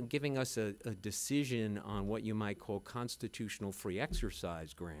really giving us a decision on what you might call constitutional free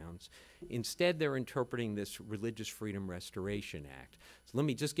exercise grounds. Instead, they're interpreting this Religious Freedom Restoration Act. So let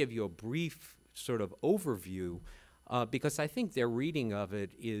me just give you a brief sort of overview, because I think their reading of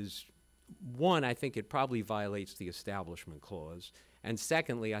it is, one, I think it probably violates the Establishment Clause, and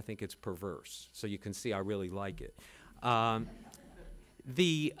secondly, I think it's perverse. So you can see I really like it. What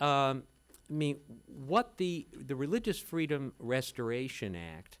the Religious Freedom Restoration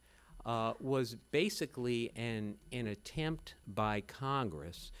Act was basically an attempt by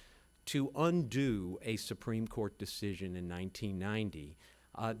Congress to undo a Supreme Court decision in 1990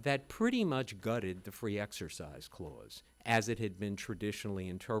 that pretty much gutted the Free Exercise Clause as it had been traditionally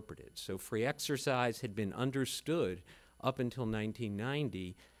interpreted. So free exercise had been understood up until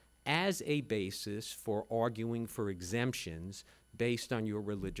 1990 as a basis for arguing for exemptions based on your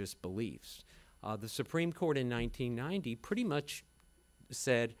religious beliefs. The Supreme Court in 1990 pretty much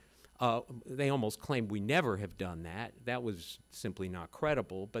said, they almost claimed we never have done that. That was simply not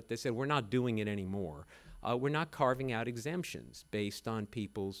credible, but they said we're not doing it anymore. We're not carving out exemptions based on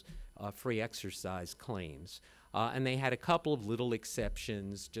people's free exercise claims. And they had a couple of little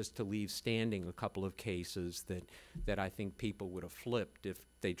exceptions just to leave standing a couple of cases that I think people would have flipped if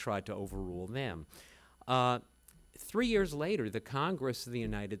they tried to overrule them. 3 years later, the Congress of the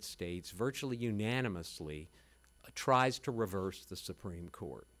United States virtually unanimously tries to reverse the Supreme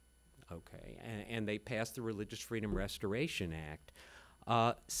Court. Okay, and they passed the Religious Freedom Restoration Act.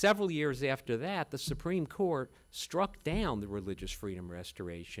 Several years after that, the Supreme Court struck down the Religious Freedom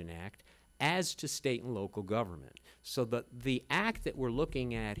Restoration Act as to state and local government. So the act that we're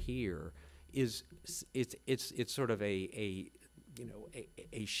looking at here is it's sort of a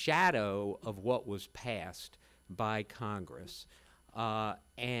shadow of what was passed by Congress.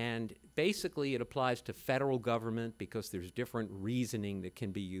 And basically it applies to federal government because there's different reasoning that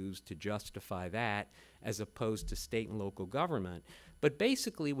can be used to justify that as opposed to state and local government. But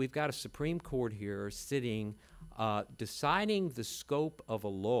basically we've got a Supreme Court here sitting deciding the scope of a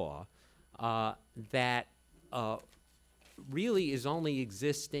law that really is only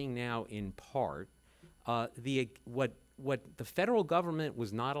existing now in part. What the federal government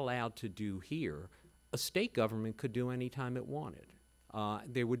was not allowed to do here, a state government could do any time it wanted.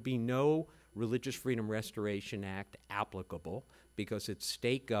 There would be no Religious Freedom Restoration Act applicable because it's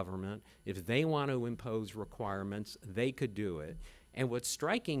state government. If they want to impose requirements, they could do it. And what's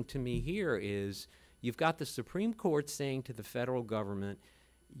striking to me here is you've got the Supreme Court saying to the federal government,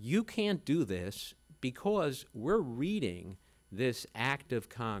 you can't do this because we're reading this act of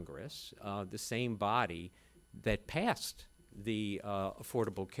Congress, the same body that passed the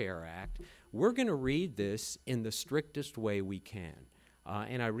Affordable Care Act. We're going to read this in the strictest way we can.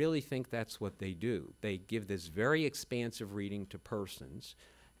 And I really think that's what they do. They give this very expansive reading to persons.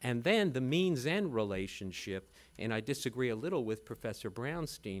 And then the means-end relationship, and I disagree a little with Professor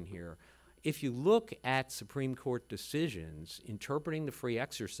Brownstein here, if you look at Supreme Court decisions interpreting the Free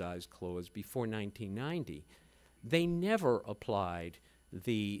Exercise Clause before 1990, they never applied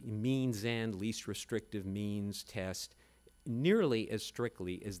the means-end, least restrictive means test nearly as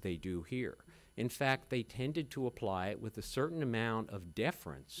strictly as they do here. In fact, they tended to apply it with a certain amount of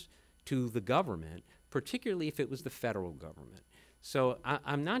deference to the government, particularly if it was the federal government. So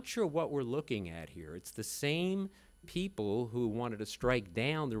I'm not sure what we're looking at here. It's the same people who wanted to strike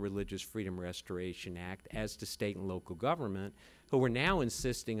down the Religious Freedom Restoration Act as to state and local government who are now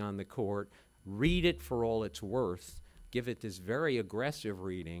insisting on the court, read it for all it's worth, give it this very aggressive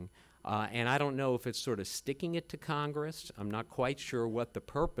reading, and I don't know if it's sort of sticking it to Congress. I'm not quite sure what the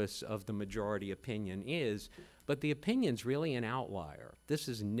purpose of the majority opinion is, but the opinion's really an outlier. This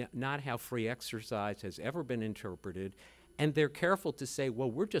is not how free exercise has ever been interpreted, and they're careful to say, well,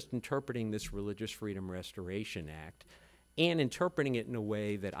 we're just interpreting this Religious Freedom Restoration Act and interpreting it in a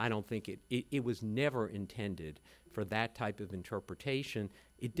way that I don't think it was never intended for that type of interpretation.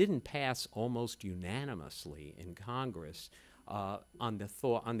 It didn't pass almost unanimously in Congress on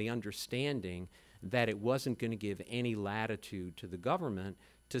the understanding that it wasn't going to give any latitude to the government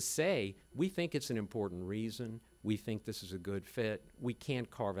to say, we think it's an important reason, we think this is a good fit, we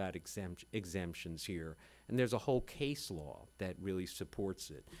can't carve out exemptions here. And there's a whole case law that really supports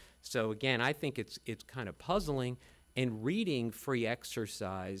it. So again, I think it's kind of puzzling, and reading free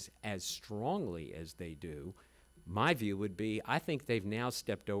exercise as strongly as they do, my view would be, I think they've now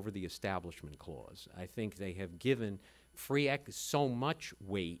stepped over the Establishment Clause. I think they have given so much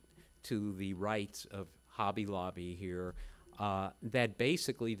weight to the rights of Hobby Lobby here that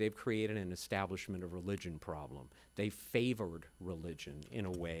basically they've created an establishment of religion problem. They favored religion in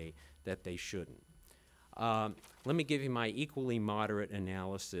a way that they shouldn't. Let me give you my equally moderate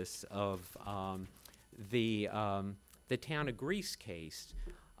analysis of the town of Greece case.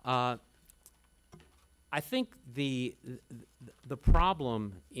 I think the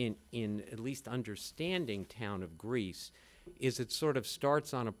problem in at least understanding town of Greece is it sort of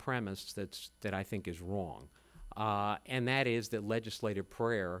starts on a premise that I think is wrong, and that is that legislative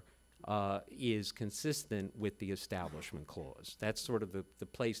prayer is consistent with the Establishment Clause. That's sort of the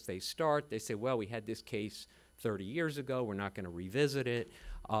place they start. They say, well, we had this case 30 years ago. We're not going to revisit it.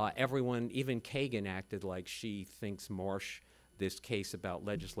 Everyone, even Kagan, acted like she thinks Marsh, this case about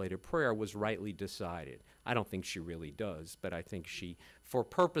legislative prayer, was rightly decided. I don't think she really does, but I think she, for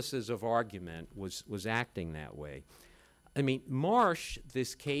purposes of argument, was acting that way. I mean, Marsh,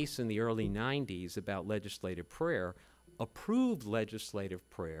 this case in the early 90s about legislative prayer, approved legislative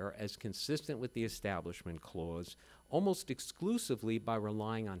prayer as consistent with the Establishment Clause almost exclusively by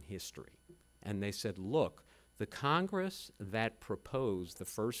relying on history. And they said, look, the Congress that proposed the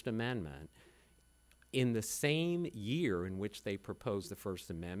First Amendment in the same year in which they proposed the First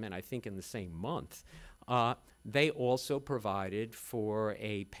Amendment, I think in the same month, they also provided for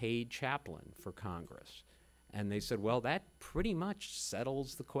a paid chaplain for Congress. And they said, well, that pretty much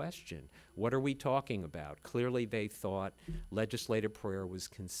settles the question. What are we talking about? Clearly they thought legislative prayer was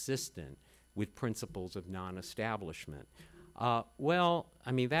consistent with principles of non-establishment. Well,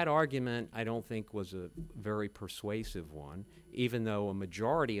 I mean, that argument I don't think was a very persuasive one, even though a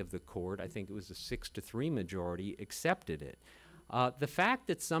majority of the court, I think it was a 6-3 majority, accepted it. The fact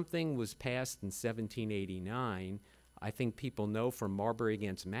that something was passed in 1789, I think people know from Marbury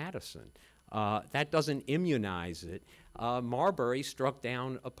against Madison. That doesn't immunize it. Marbury struck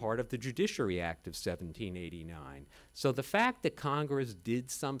down a part of the Judiciary Act of 1789. So the fact that Congress did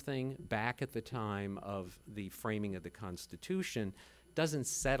something back at the time of the framing of the Constitution doesn't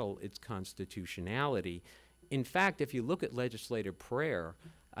settle its constitutionality. In fact, if you look at legislative prayer,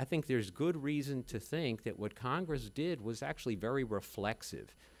 I think there's good reason to think that what Congress did was actually very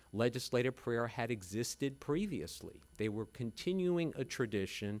reflexive. Legislative prayer had existed previously. They were continuing a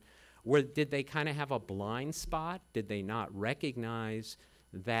tradition. Did they kind of have a blind spot? Did they not recognize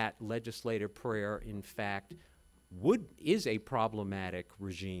that legislative prayer, in fact, is a problematic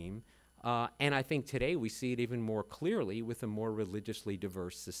regime? And I think today we see it even more clearly with a more religiously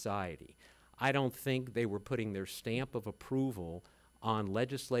diverse society. I don't think they were putting their stamp of approval on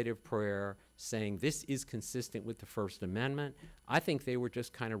legislative prayer, saying this is consistent with the First Amendment. I think they were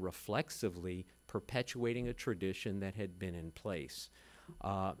just kind of reflexively perpetuating a tradition that had been in place.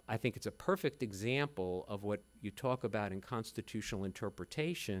 I think it's a perfect example of what you talk about in constitutional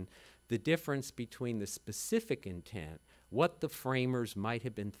interpretation, the difference between the specific intent, what the framers might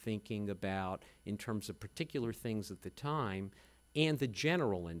have been thinking about in terms of particular things at the time, and the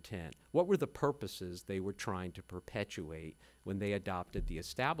general intent. What were the purposes they were trying to perpetuate when they adopted the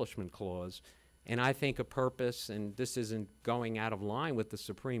Establishment Clause? And I think a purpose, and this isn't going out of line with the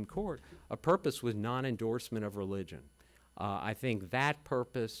Supreme Court, a purpose was non-endorsement of religion. I think that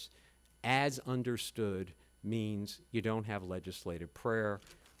purpose, as understood, means you don't have legislative prayer.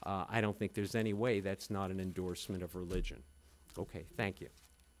 I don't think there's any way that's not an endorsement of religion. Okay, thank you.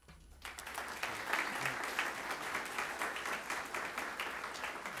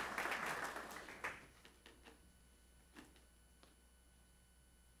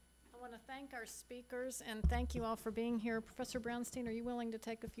 I want to thank our speakers and thank you all for being here. Professor Brownstein, are you willing to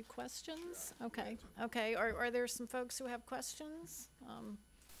take a few questions? Okay. Okay. Are there some folks who have questions?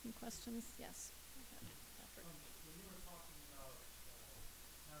 Any questions? Yes. When you were talking about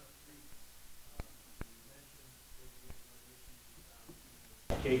town of Greece, you mentioned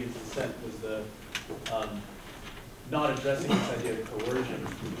Kagan's dissent was the not addressing this idea of coercion.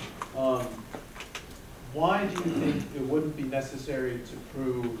 Why do you think it wouldn't be necessary to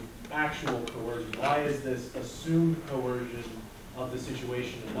prove actual coercion? Why is this assumed coercion of the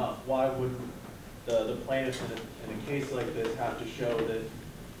situation enough? Why wouldn't the plaintiff in a case like this have to show that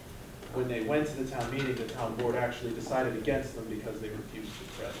when they went to the town meeting, the town board actually decided against them because they refused to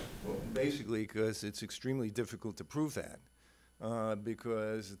present? Well, basically, because it's extremely difficult to prove that,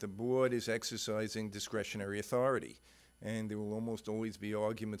 because the board is exercising discretionary authority, and there will almost always be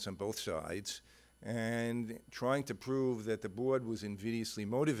arguments on both sides, and trying to prove that the board was invidiously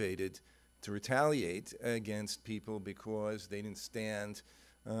motivated to retaliate against people because they didn't stand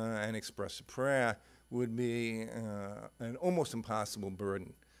and express a prayer would be an almost impossible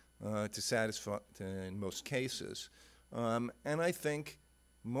burden to satisfy in most cases. And I think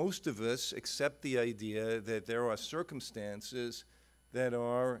most of us accept the idea that there are circumstances that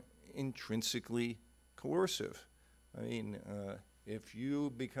are intrinsically coercive. I mean, if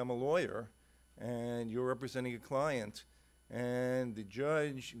you become a lawyer and you're representing a client and the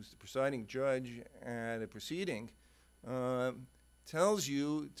judge, who's the presiding judge at a proceeding, tells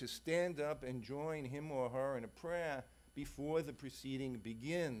you to stand up and join him or her in a prayer before the proceeding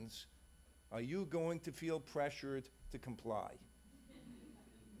begins, are you going to feel pressured to comply?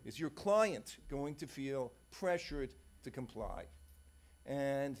 Is your client going to feel pressured to comply?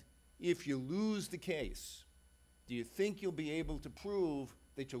 And if you lose the case, do you think you'll be able to prove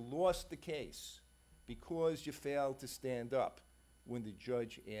that you lost the case because you failed to stand up when the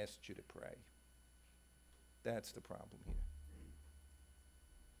judge asked you to pray? That's the problem here.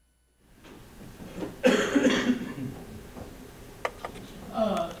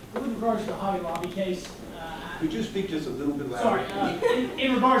 With regards to the Hobby Lobby case, Could you speak just a little bit louder? sorry,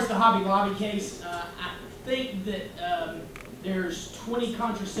 in regards to the Hobby Lobby case, I think that there's 20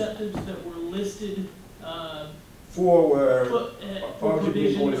 contraceptives that were listed For for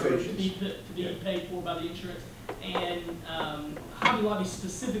provision or to qualifications. be paid for by the insurance. And Hobby Lobby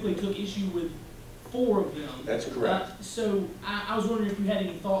specifically took issue with 4 of them. That's correct. So I was wondering if you had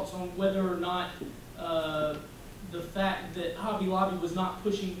any thoughts on whether or not the fact that Hobby Lobby was not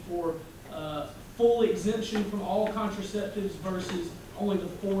pushing for full exemption from all contraceptives versus only the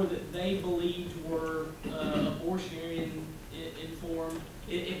 4 that they believed were abortionary in form,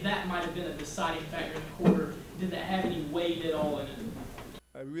 if that might have been a deciding factor in the court, or did that have any weight at all in it?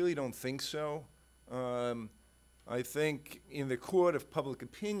 I really don't think so. I think in the court of public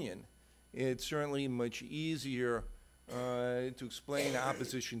opinion, it's certainly much easier to explain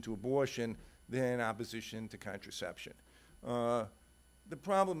opposition to abortion than opposition to contraception. The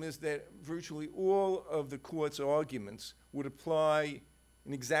problem is that virtually all of the court's arguments would apply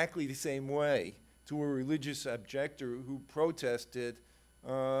in exactly the same way to a religious objector who protested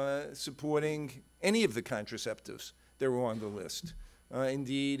supporting any of the contraceptives that were on the list.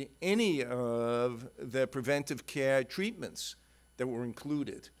 Indeed, any of the preventive care treatments that were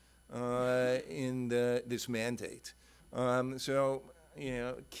included in this mandate. So, you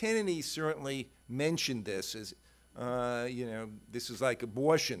know, Kennedy certainly mentioned this as, you know, this is like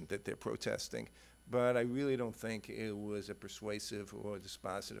abortion that they're protesting, but I really don't think it was a persuasive or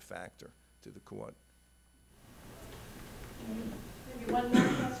dispositive factor to the court. Maybe one more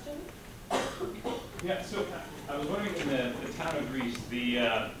question? Yeah, so I was wondering, in the town of Greece,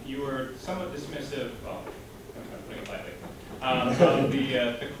 you were somewhat dismissive, well, I'm putting it lightly,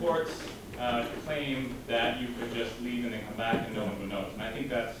 of the court's claim that you could just leave and then come back and no one would notice. And I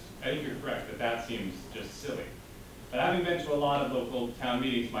think you're correct, that seems just silly. But having been to a lot of local town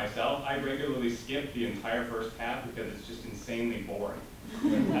meetings myself, I regularly skip the entire first half because it's just insanely boring.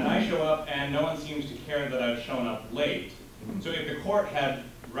 And I show up and no one seems to care that I've shown up late. So if the court had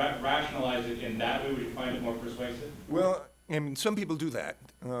rationalized it in that way, would you find it more persuasive? Well, I mean, some people do that.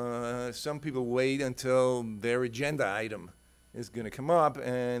 Some people wait until their agenda item is going to come up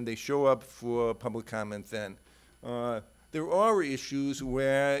and they show up for public comment then. There are issues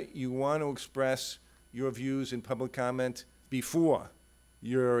where you want to express your views in public comment before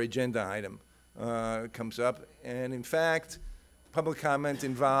your agenda item comes up. And in fact, public comment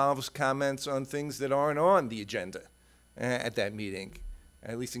involves comments on things that aren't on the agenda at that meeting.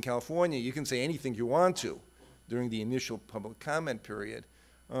 At least in California, you can say anything you want to during the initial public comment period.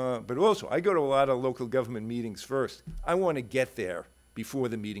 But also, I go to a lot of local government meetings first. I want to get there before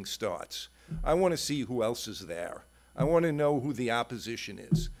the meeting starts. I want to see who else is there. I want to know who the opposition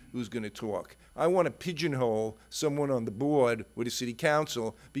is, who's going to talk. I want to pigeonhole someone on the board with the city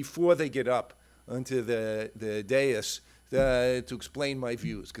council before they get up onto the dais to explain my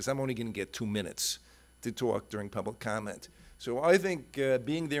views, because I'm only going to get 2 minutes to talk during public comment. So I think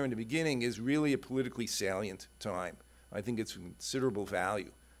being there in the beginning is really a politically salient time. I think it's of considerable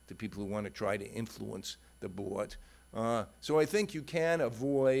value to people who want to try to influence the board. So I think you can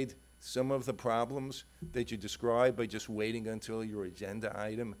avoid some of the problems that you described by just waiting until your agenda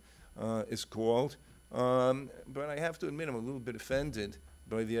item is called. But I have to admit I'm a little bit offended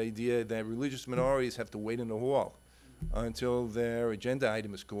by the idea that religious minorities have to wait in the hall until their agenda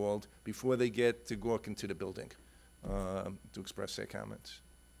item is called before they get to walk into the building to express their comments.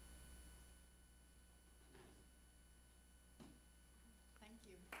 Thank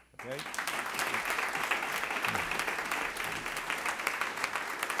you. Okay?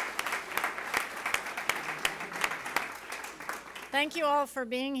 Thank you all for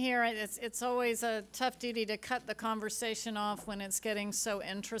being here. It's always a tough duty to cut the conversation off when it's getting so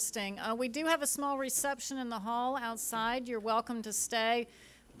interesting. We do have a small reception in the hall outside. You're welcome to stay.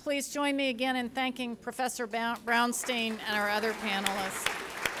 Please join me again in thanking Professor Brownstein and our other panelists.